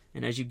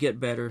 And as you get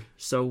better,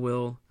 so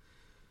will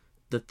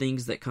the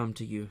things that come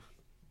to you.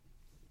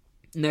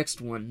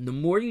 Next one. The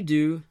more you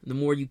do, the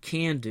more you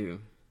can do.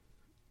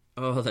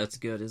 Oh, that's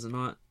good, is it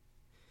not?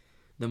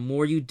 The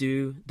more you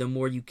do, the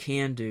more you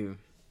can do.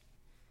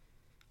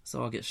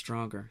 So I'll get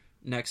stronger.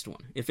 Next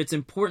one. If it's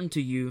important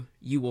to you,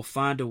 you will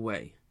find a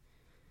way.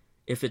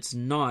 If it's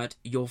not,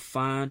 you'll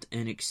find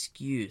an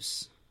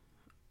excuse.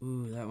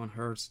 Ooh, that one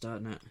hurts,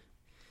 doesn't it?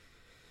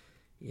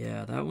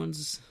 Yeah, that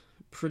one's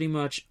pretty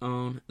much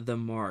on the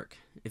mark.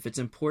 If it's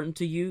important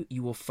to you,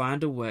 you will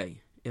find a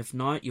way. If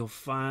not, you'll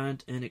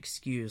find an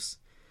excuse.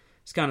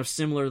 It's kind of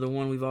similar to the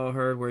one we've all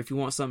heard, where if you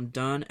want something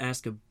done,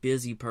 ask a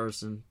busy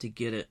person to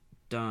get it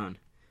done.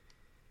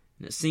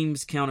 And it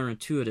seems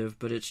counterintuitive,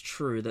 but it's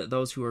true that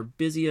those who are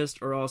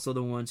busiest are also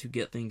the ones who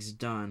get things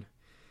done.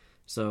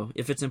 So,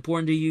 if it's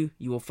important to you,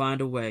 you will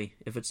find a way.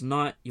 If it's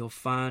not, you'll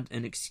find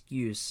an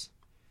excuse.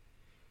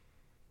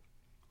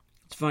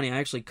 It's funny, I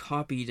actually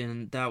copied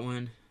in that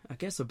one, I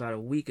guess about a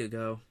week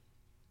ago.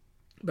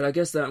 But I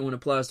guess that one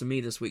applies to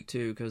me this week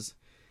too, because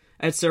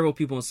I had several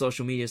people on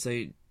social media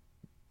say,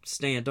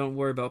 Stan, don't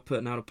worry about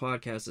putting out a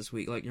podcast this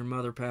week, like your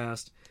mother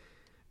passed.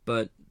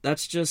 But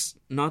that's just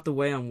not the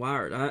way I'm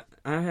wired. I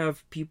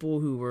have people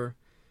who were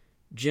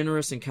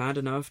generous and kind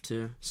enough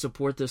to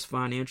support this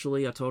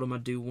financially. I told them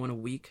I'd do one a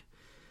week.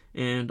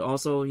 And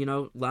also,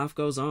 life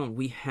goes on.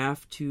 We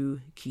have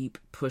to keep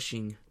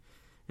pushing.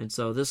 And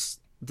so this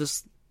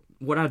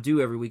what I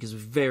do every week is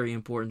very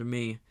important to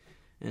me.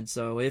 And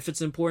so if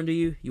it's important to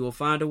you, you will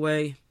find a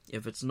way.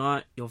 If it's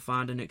not, you'll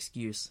find an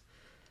excuse.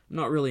 I'm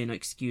not really an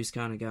excuse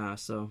kind of guy,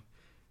 so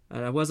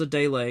I was a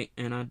day late,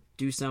 and I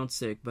do sound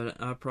sick, but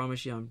I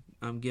promise you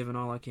I'm giving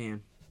all I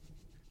can.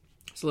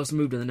 So let's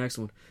move to the next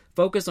one.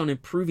 Focus on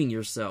improving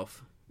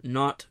yourself,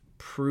 not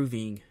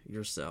proving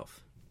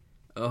yourself.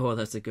 Oh,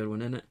 that's a good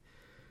one, isn't it?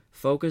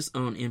 Focus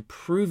on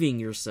improving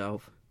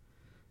yourself,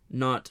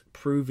 not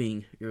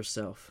proving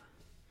yourself.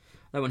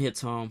 That one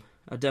hits home.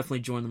 I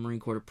definitely joined the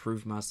Marine Corps to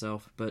prove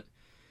myself, but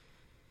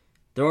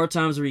there are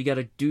times where you got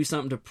to do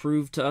something to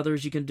prove to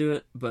others you can do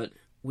it, but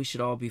we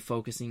should all be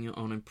focusing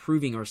on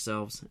improving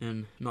ourselves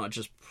and not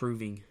just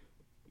proving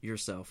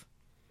yourself.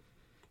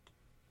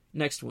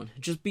 Next one.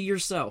 Just be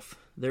yourself.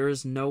 There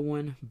is no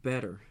one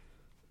better.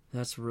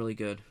 That's really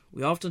good.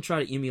 We often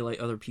try to emulate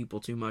other people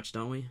too much,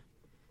 don't we?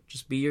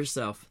 Just be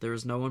yourself. There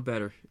is no one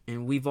better.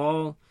 And we've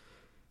all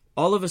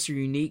of us are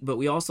unique, but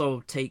we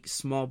also take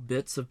small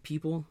bits of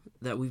people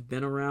that we've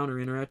been around or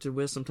interacted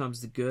with,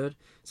 sometimes the good.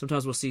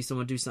 Sometimes we'll see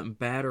someone do something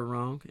bad or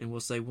wrong, and we'll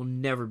say we'll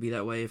never be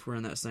that way if we're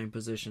in that same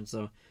position.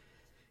 So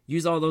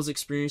use all those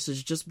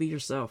experiences. Just be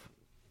yourself.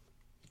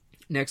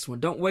 Next one.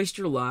 Don't waste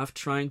your life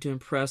trying to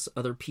impress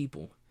other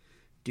people.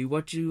 Do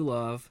what you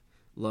love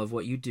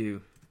what you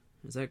do.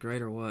 Is that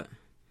great or what?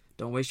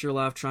 Don't waste your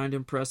life trying to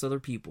impress other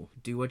people.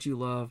 Do what you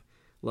love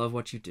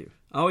what you do.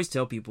 I always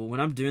tell people, when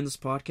I'm doing this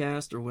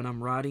podcast or when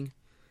I'm writing,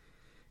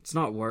 it's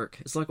not work.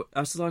 It's like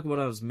what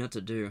I was meant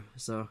to do.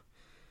 So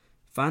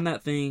find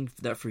that thing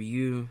that for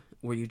you,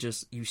 where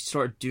you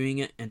start doing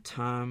it and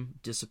time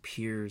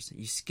disappears.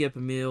 You skip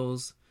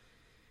meals.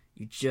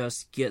 You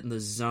just get in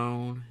the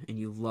zone and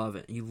you love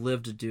it. You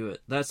live to do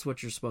it. That's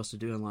what you're supposed to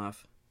do in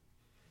life.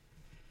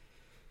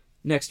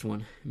 Next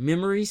one.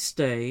 Memories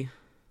stay,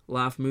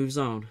 life moves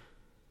on.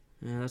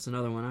 Yeah, that's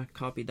another one. I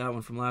copied that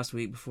one from last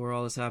week before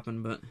all this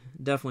happened, but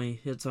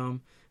definitely hits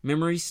home.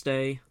 Memories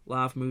stay,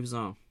 life moves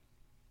on.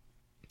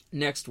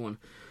 Next one.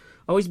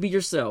 Always be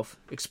yourself.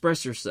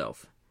 Express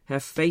yourself.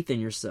 Have faith in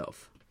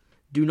yourself.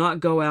 Do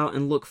not go out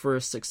and look for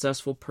a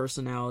successful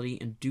personality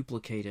and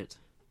duplicate it.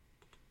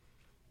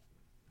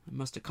 I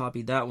must have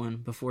copied that one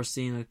before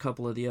seeing a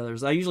couple of the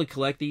others. I usually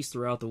collect these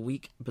throughout the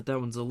week, but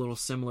that one's a little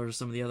similar to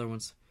some of the other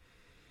ones.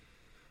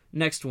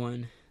 Next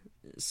one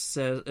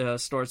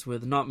starts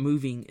with, not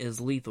moving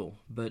is lethal,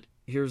 but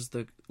here's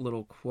the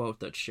little quote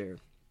that's shared.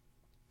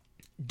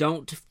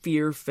 Don't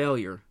fear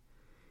failure.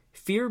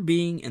 Fear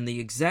being in the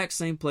exact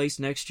same place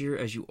next year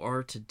as you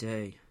are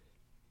today.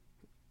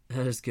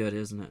 That is good,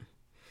 isn't it?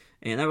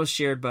 And that was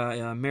shared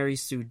by Mary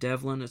Sue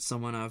Devlin. It's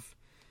someone I've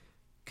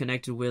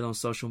connected with on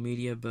social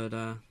media, but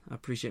I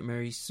appreciate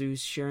Mary Sue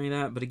sharing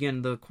that. But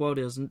again, the quote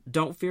is,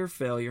 don't fear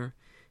failure.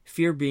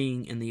 Fear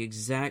being in the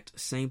exact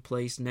same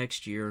place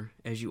next year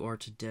as you are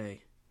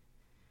today.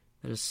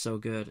 That is so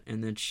good.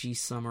 And then she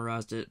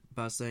summarized it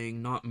by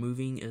saying, not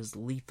moving is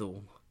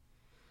lethal.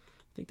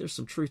 I think there's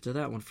some truth to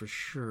that one for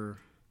sure.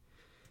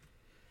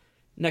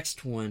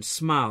 Next one,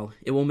 smile.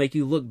 It will make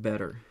you look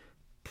better.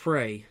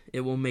 Pray.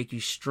 It will make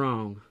you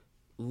strong.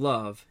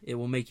 Love. It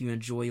will make you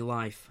enjoy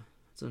life.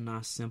 It's a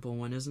nice simple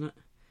one, isn't it?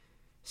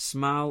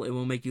 Smile. It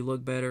will make you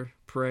look better.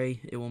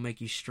 Pray. It will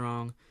make you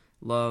strong.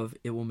 Love.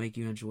 It will make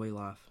you enjoy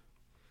life.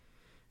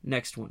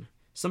 Next one.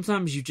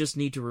 Sometimes you just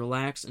need to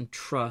relax and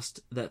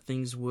trust that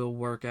things will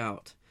work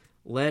out.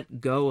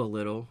 Let go a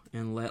little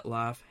and let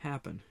life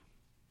happen.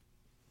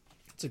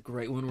 It's a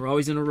great one. We're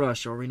always in a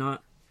rush, are we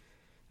not?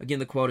 Again,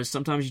 the quote is,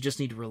 sometimes you just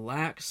need to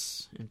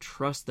relax and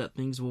trust that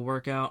things will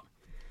work out.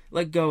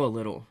 Let go a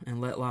little and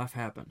let life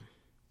happen.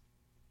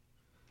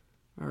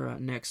 All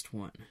right, next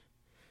one.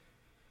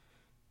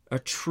 A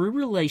true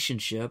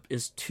relationship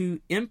is two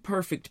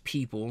imperfect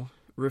people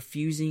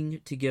refusing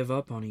to give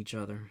up on each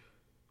other.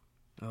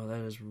 Oh,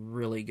 that is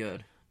really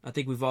good. I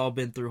think we've all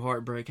been through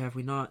heartbreak, have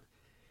we not?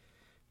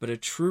 But a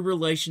true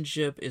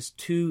relationship is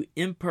two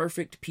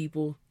imperfect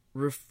people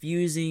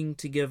refusing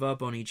to give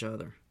up on each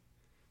other.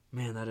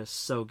 Man, that is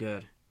so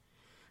good.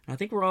 And I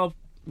think we're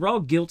all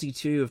guilty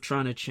too of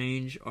trying to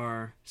change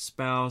our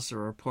spouse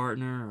or our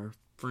partner or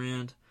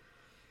friend.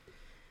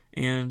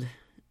 And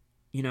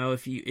you know,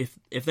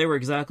 if they were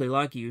exactly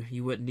like you,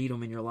 you wouldn't need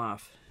them in your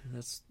life.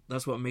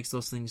 That's what makes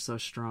those things so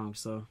strong.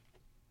 So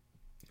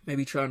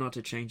maybe try not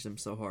to change them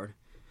so hard.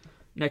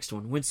 Next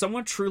one. When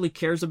someone truly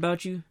cares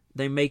about you,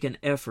 they make an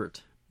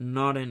effort,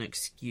 not an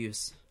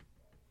excuse.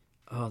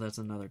 Oh, that's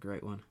another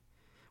great one.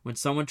 When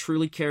someone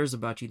truly cares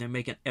about you, they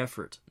make an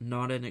effort,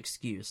 not an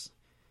excuse.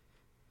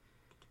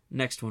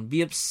 Next one.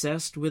 Be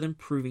obsessed with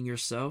improving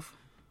yourself.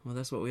 Well,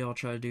 that's what we all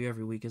try to do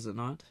every week, is it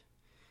not?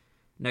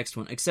 Next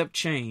one. Accept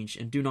change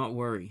and do not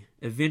worry.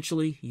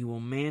 Eventually, you will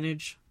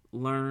manage,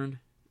 learn,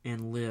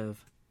 and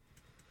live.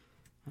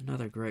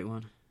 Another great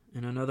one.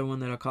 And another one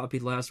that I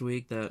copied last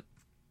week that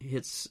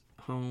hits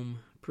home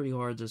pretty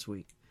hard this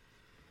week.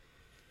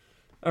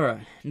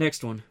 Alright,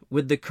 next one.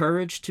 With the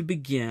courage to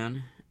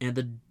begin and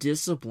the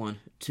discipline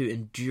to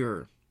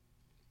endure,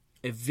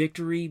 a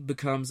victory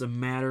becomes a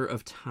matter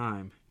of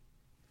time.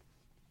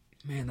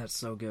 Man, that's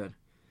so good.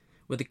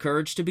 With the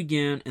courage to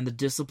begin and the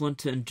discipline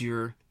to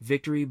endure,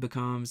 victory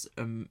becomes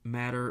a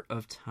matter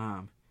of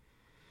time.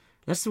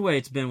 That's the way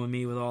it's been with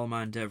me with all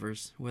my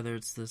endeavors, whether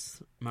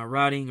it's my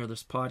writing or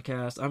this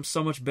podcast. I'm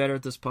so much better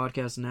at this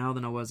podcast now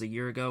than I was a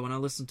year ago. When I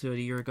listened to it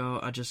a year ago,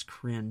 I just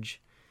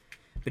cringe.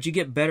 But you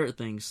get better at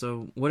things,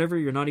 so whatever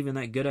you're not even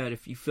that good at,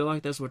 if you feel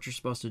like that's what you're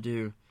supposed to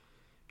do,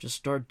 just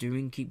start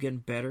doing, keep getting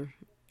better,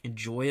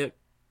 enjoy it,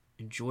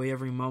 enjoy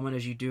every moment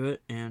as you do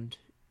it, and,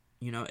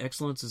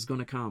 excellence is going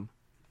to come.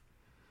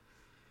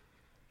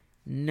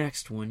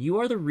 Next one. You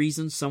are the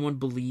reason someone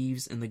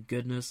believes in the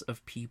goodness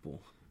of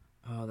people.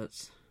 Oh,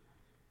 that's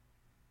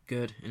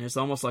good. And it's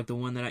almost like the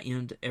one that I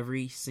end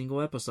every single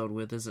episode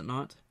with, is it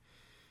not?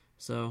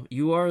 So,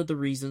 you are the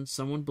reason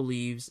someone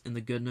believes in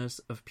the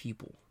goodness of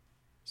people.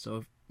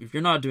 So, if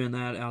you're not doing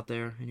that out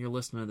there and you're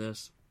listening to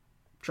this,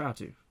 try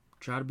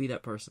to be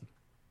that person.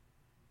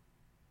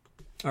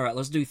 Alright,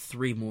 let's do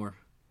 3 more.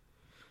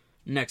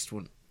 Next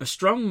one. A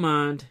strong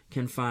mind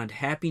can find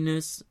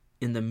happiness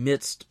in the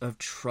midst of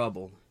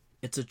trouble.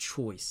 It's a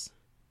choice.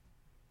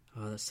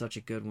 Oh, that's such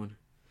a good one.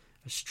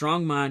 A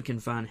strong mind can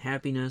find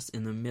happiness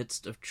in the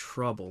midst of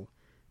trouble.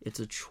 It's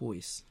a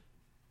choice.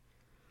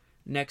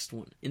 Next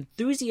one.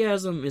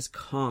 Enthusiasm is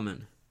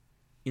common.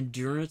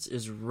 Endurance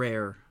is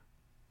rare.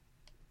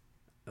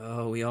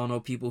 Oh, we all know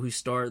people who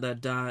start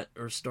that diet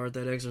or start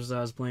that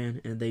exercise plan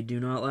and they do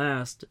not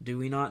last. Do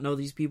we not know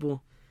these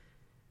people?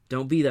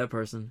 Don't be that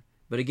person.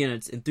 But again,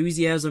 it's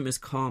enthusiasm is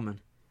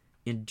common.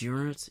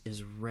 Endurance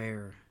is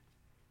rare.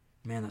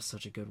 Man, that's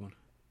such a good one.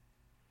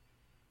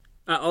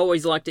 I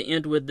always like to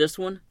end with this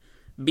one.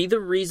 Be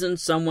the reason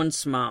someone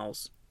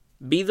smiles.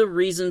 Be the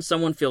reason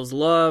someone feels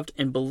loved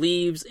and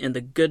believes in the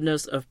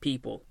goodness of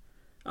people.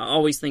 I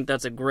always think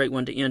that's a great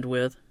one to end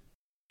with.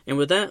 And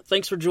with that,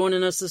 thanks for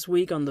joining us this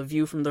week on The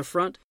View from the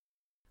Front.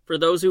 For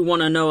those who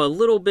want to know a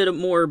little bit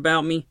more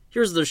about me,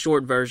 here's the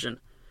short version.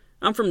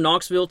 I'm from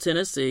Knoxville,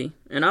 Tennessee,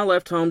 and I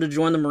left home to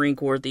join the Marine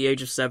Corps at the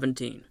age of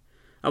 17.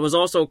 I was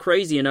also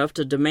crazy enough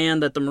to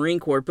demand that the Marine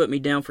Corps put me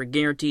down for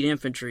guaranteed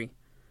infantry.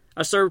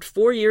 I served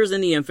 4 years in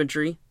the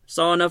infantry,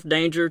 saw enough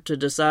danger to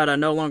decide I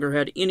no longer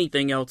had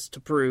anything else to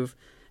prove,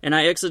 and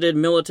I exited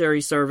military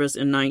service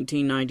in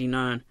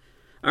 1999.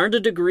 I earned a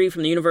degree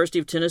from the University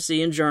of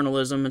Tennessee in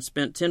journalism and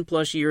spent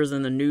 10-plus years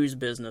in the news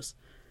business.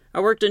 I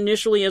worked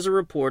initially as a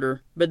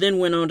reporter, but then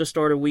went on to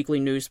start a weekly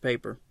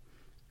newspaper.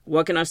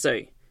 What can I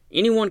say?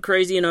 Anyone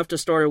crazy enough to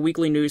start a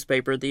weekly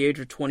newspaper at the age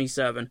of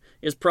 27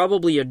 is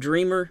probably a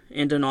dreamer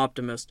and an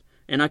optimist,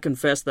 and I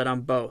confess that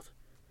I'm both.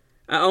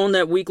 I owned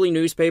that weekly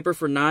newspaper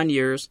for 9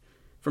 years,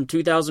 from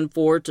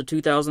 2004 to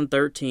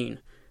 2013,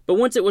 but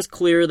once it was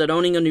clear that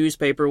owning a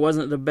newspaper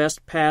wasn't the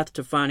best path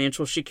to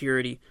financial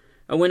security,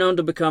 I went on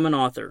to become an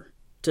author.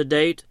 To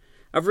date,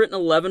 I've written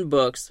 11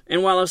 books,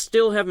 and while I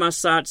still have my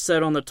sights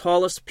set on the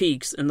tallest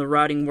peaks in the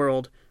writing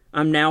world,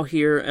 I'm now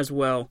here as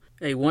well,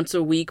 a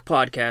once-a-week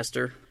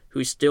podcaster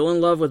who's still in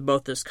love with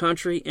both this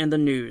country and the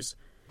news.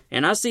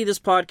 And I see this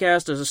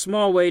podcast as a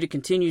small way to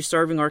continue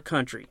serving our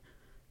country,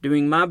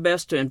 doing my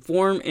best to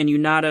inform and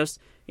unite us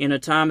in a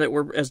time that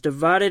we're as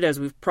divided as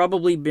we've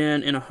probably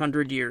been in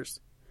 100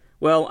 years.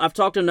 Well, I've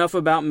talked enough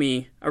about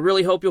me. I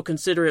really hope you'll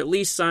consider at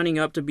least signing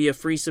up to be a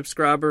free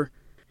subscriber.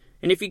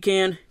 And if you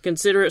can,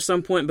 consider at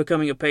some point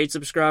becoming a paid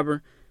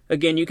subscriber.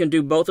 Again, you can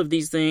do both of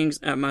these things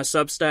at my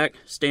Substack,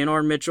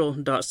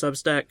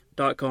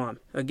 stanrmitchell.substack.com.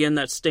 Again,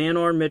 that's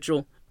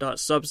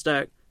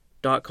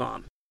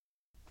stanrmitchell.substack.com.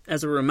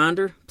 As a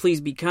reminder,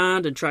 please be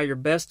kind and try your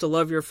best to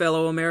love your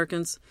fellow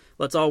Americans.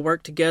 Let's all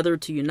work together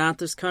to unite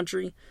this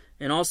country.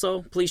 And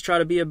also, please try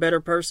to be a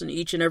better person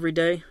each and every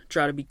day.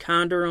 Try to be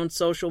kinder on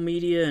social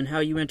media and how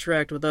you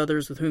interact with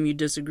others with whom you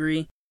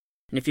disagree.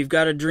 And if you've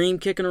got a dream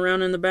kicking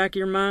around in the back of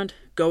your mind,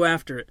 go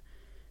after it.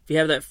 If you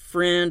have that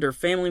friend or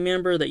family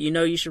member that you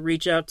know you should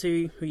reach out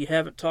to, who you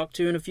haven't talked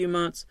to in a few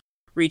months,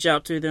 reach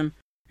out to them.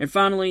 And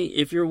finally,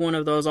 if you're one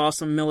of those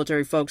awesome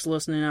military folks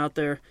listening out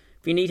there,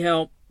 if you need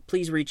help,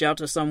 please reach out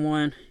to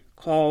someone.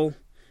 Call a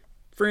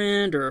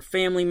friend or a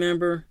family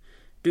member.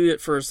 Do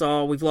it for us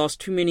all. We've lost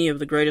too many of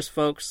the greatest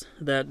folks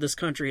that this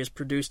country has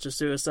produced to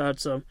suicide,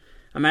 so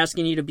I'm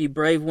asking you to be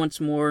brave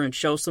once more and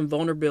show some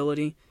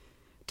vulnerability.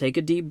 Take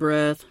a deep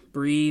breath,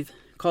 breathe,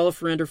 call a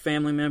friend or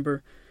family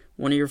member,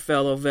 one of your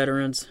fellow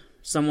veterans,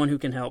 someone who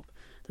can help.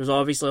 There's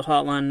obviously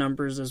hotline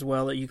numbers as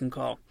well that you can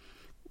call.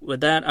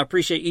 With that, I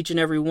appreciate each and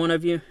every one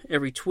of you,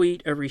 every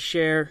tweet, every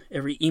share,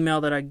 every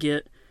email that I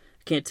get.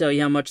 I can't tell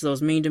you how much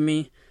those mean to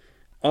me.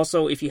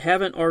 Also, if you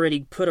haven't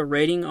already put a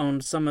rating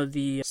on some of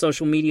the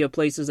social media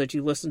places that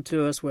you listen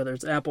to us, whether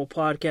it's Apple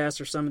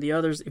Podcasts or some of the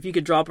others, if you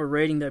could drop a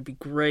rating, that'd be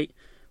great.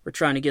 We're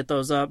trying to get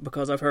those up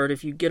because I've heard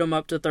if you get them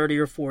up to 30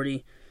 or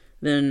 40,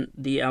 then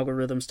the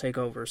algorithms take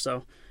over.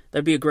 So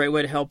that'd be a great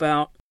way to help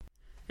out.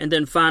 And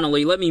then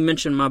finally, let me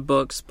mention my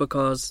books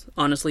because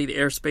honestly, the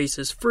airspace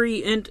is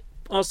free. And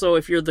also,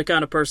 if you're the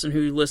kind of person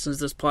who listens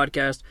to this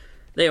podcast,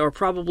 they are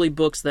probably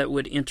books that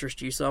would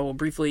interest you. So I will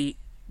briefly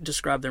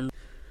describe them.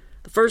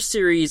 The first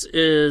series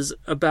is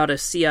about a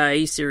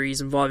CIA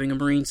series involving a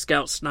Marine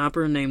Scout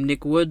sniper named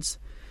Nick Woods.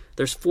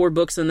 There's 4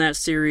 books in that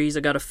series.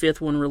 I got a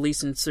 5th one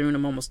releasing soon.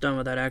 I'm almost done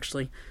with that,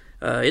 actually.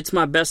 It's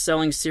my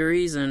best-selling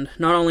series, and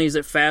not only is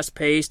it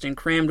fast-paced and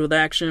crammed with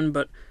action,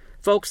 but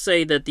folks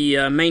say that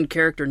the main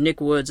character,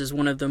 Nick Woods, is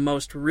one of the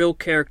most real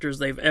characters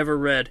they've ever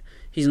read.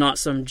 He's not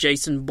some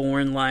Jason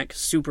Bourne-like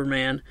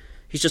Superman.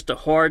 He's just a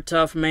hard,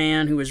 tough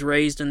man who was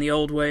raised in the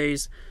old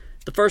ways.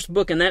 The first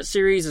book in that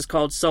series is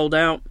called Sold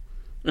Out,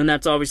 and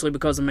that's obviously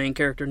because the main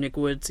character, Nick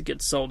Woods,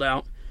 gets sold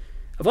out.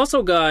 I've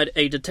also got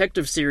a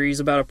detective series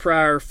about a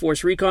prior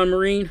Force Recon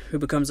Marine who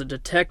becomes a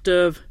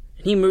detective.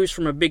 He moves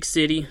from a big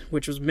city,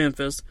 which was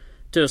Memphis,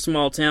 to a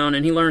small town,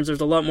 and he learns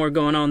there's a lot more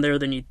going on there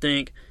than you'd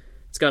think.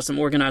 It's got some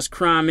organized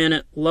crime in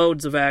it,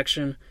 loads of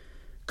action.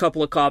 A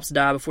couple of cops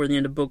die before the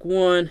end of Book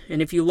 1,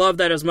 and if you love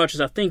that as much as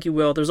I think you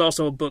will, there's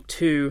also a Book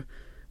 2.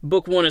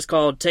 Book 1 is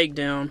called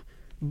Takedown.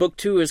 Book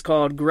 2 is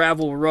called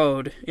Gravel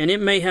Road, and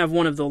it may have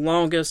one of the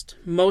longest,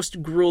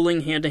 most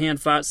grueling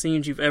hand-to-hand fight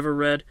scenes you've ever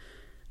read.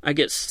 I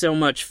get so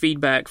much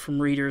feedback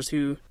from readers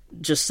who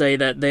just say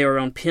that they are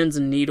on pins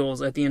and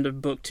needles at the end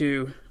of Book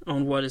 2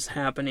 on what is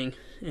happening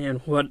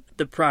and what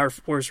the prior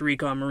Force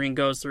Recon Marine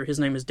goes through. His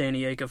name is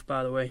Danny Acuff,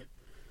 by the way.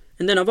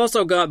 And then I've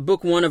also got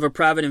Book 1 of a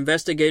private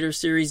investigator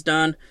series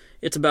done.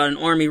 It's about an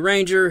Army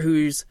Ranger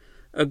who's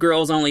a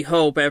girl's only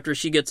hope after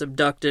she gets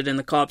abducted and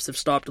the cops have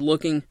stopped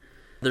looking.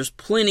 There's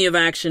plenty of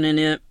action in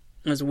it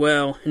as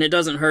well, and it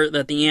doesn't hurt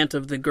that the aunt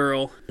of the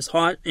girl is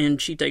hot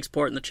and she takes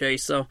part in the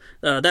chase. So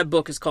that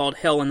book is called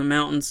Hell in the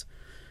Mountains.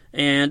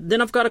 And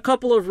then I've got a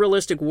couple of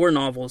realistic war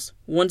novels.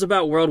 One's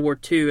about World War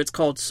II. It's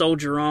called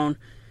Soldier On.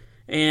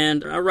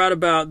 And I write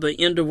about the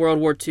end of World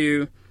War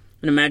II,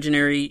 an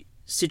imaginary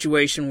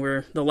situation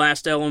where the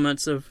last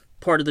elements of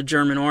part of the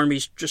German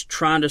army's just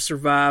trying to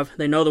survive.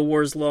 They know the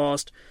war's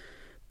lost,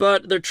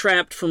 but they're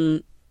trapped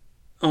from,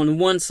 on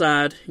one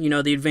side,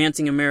 the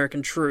advancing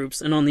American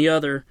troops, and on the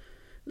other,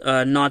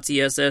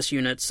 Nazi SS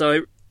units.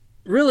 So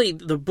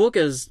the book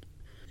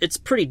it's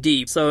pretty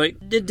deep. So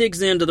it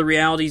digs into the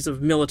realities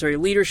of military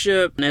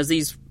leadership, and as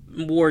these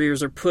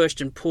warriors are pushed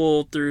and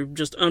pulled through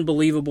just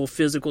unbelievable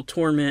physical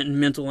torment and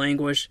mental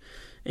anguish,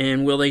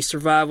 and will they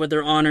survive with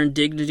their honor and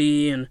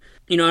dignity? And,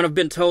 and I've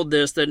been told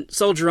this, that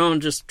Soldier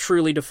On just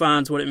truly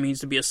defines what it means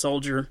to be a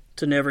soldier,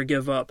 to never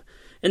give up.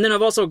 And then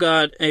I've also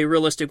got a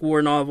realistic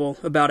war novel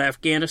about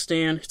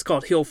Afghanistan. It's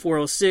called Hill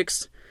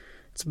 406.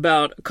 It's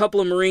about a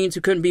couple of Marines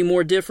who couldn't be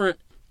more different.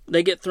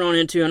 They get thrown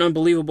into an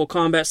unbelievable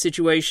combat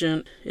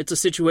situation. It's a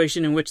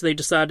situation in which they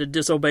decide to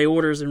disobey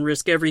orders and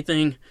risk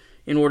everything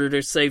in order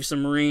to save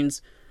some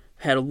Marines.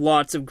 Had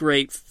lots of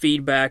great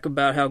feedback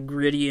about how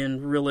gritty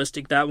and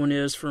realistic that one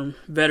is from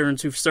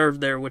veterans who've served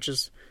there, which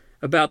is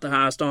about the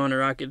highest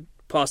honor I could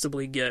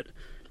possibly get.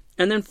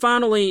 And then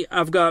finally,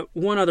 I've got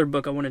one other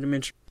book I wanted to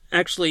mention.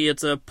 Actually,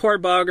 it's a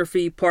part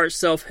biography, part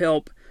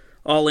self-help,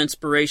 all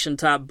inspiration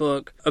type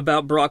book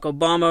about Barack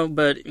Obama,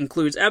 but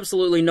includes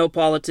absolutely no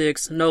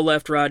politics, no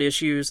left-right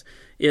issues.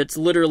 It's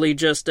literally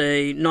just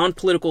a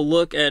non-political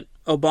look at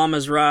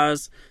Obama's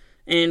rise.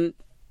 And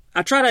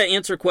I try to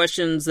answer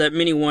questions that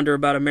many wonder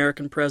about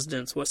American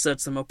presidents. What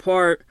sets them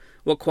apart?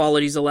 What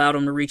qualities allowed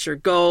them to reach their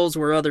goals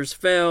where others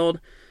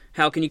failed?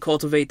 How can you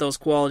cultivate those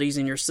qualities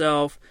in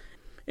yourself?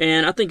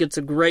 And I think it's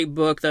a great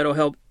book that'll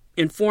help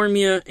inform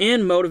you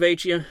and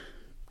motivate you.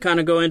 Kind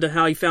of go into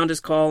how he found his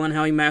call and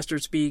how he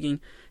mastered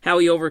speaking, how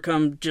he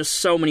overcome just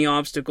so many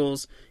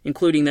obstacles,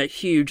 including that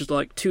huge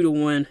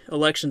 2-1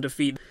 election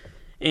defeat.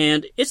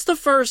 And it's the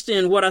first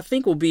in what I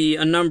think will be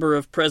a number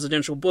of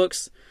presidential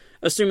books,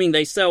 assuming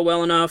they sell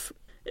well enough.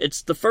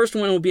 It's the first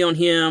one will be on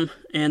him,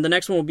 and the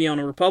next one will be on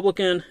a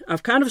Republican.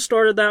 I've kind of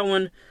started that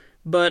one,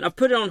 but I've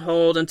put it on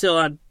hold until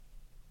I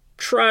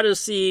try to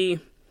see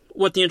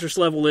what the interest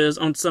level is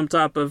on some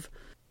type of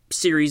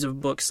series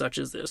of books such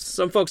as this.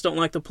 Some folks don't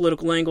like the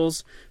political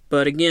angles,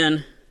 but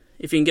again,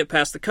 if you can get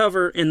past the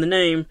cover and the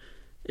name,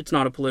 it's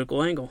not a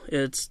political angle.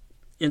 It's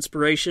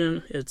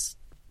inspiration, it's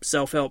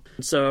self-help.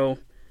 So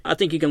I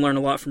think you can learn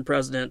a lot from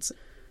presidents.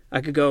 I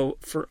could go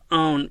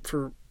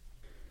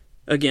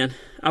again,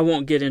 I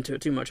won't get into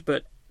it too much,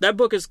 but that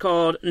book is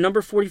called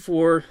Number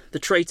 44, The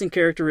Traits and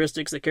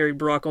Characteristics That Carried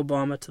Barack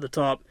Obama to the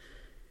Top.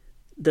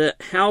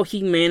 How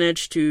he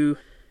managed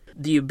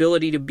the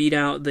ability to beat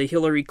out the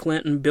Hillary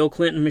Clinton, Bill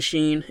Clinton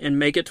machine and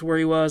make it to where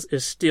he was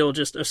is still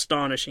just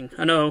astonishing.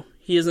 I know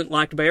he isn't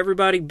liked by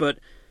everybody, but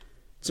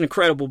it's an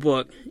incredible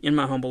book, in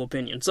my humble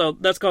opinion. So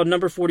that's called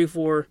Number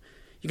 44.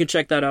 You can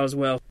check that out as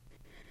well.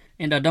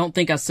 And I don't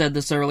think I said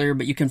this earlier,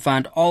 but you can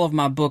find all of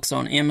my books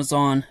on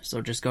Amazon. So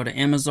just go to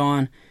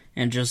Amazon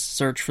and just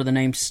search for the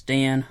name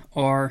Stan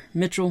R.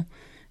 Mitchell,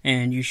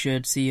 and you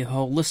should see a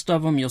whole list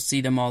of them. You'll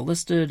see them all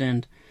listed,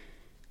 and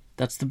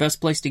that's the best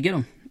place to get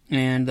them.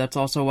 And that's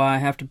also why I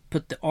have to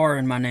put the R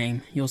in my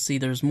name. You'll see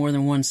there's more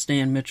than one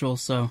Stan Mitchell,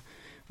 so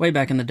way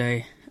back in the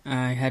day,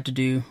 I had to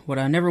do what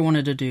I never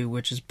wanted to do,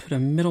 which is put a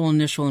middle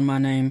initial in my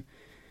name,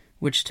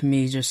 which to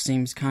me just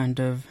seems kind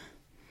of,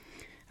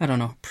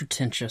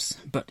 pretentious.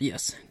 But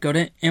yes, go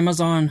to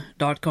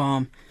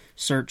Amazon.com,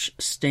 search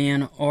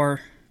Stan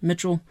R.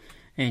 Mitchell,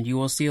 and you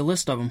will see a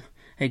list of them.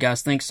 Hey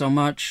guys, thanks so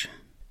much.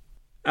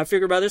 I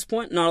figure by this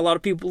point, not a lot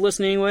of people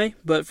listen anyway,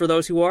 but for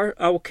those who are,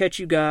 I will catch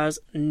you guys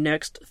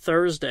next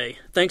Thursday.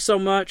 Thanks so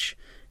much,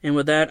 and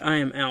with that, I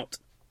am out.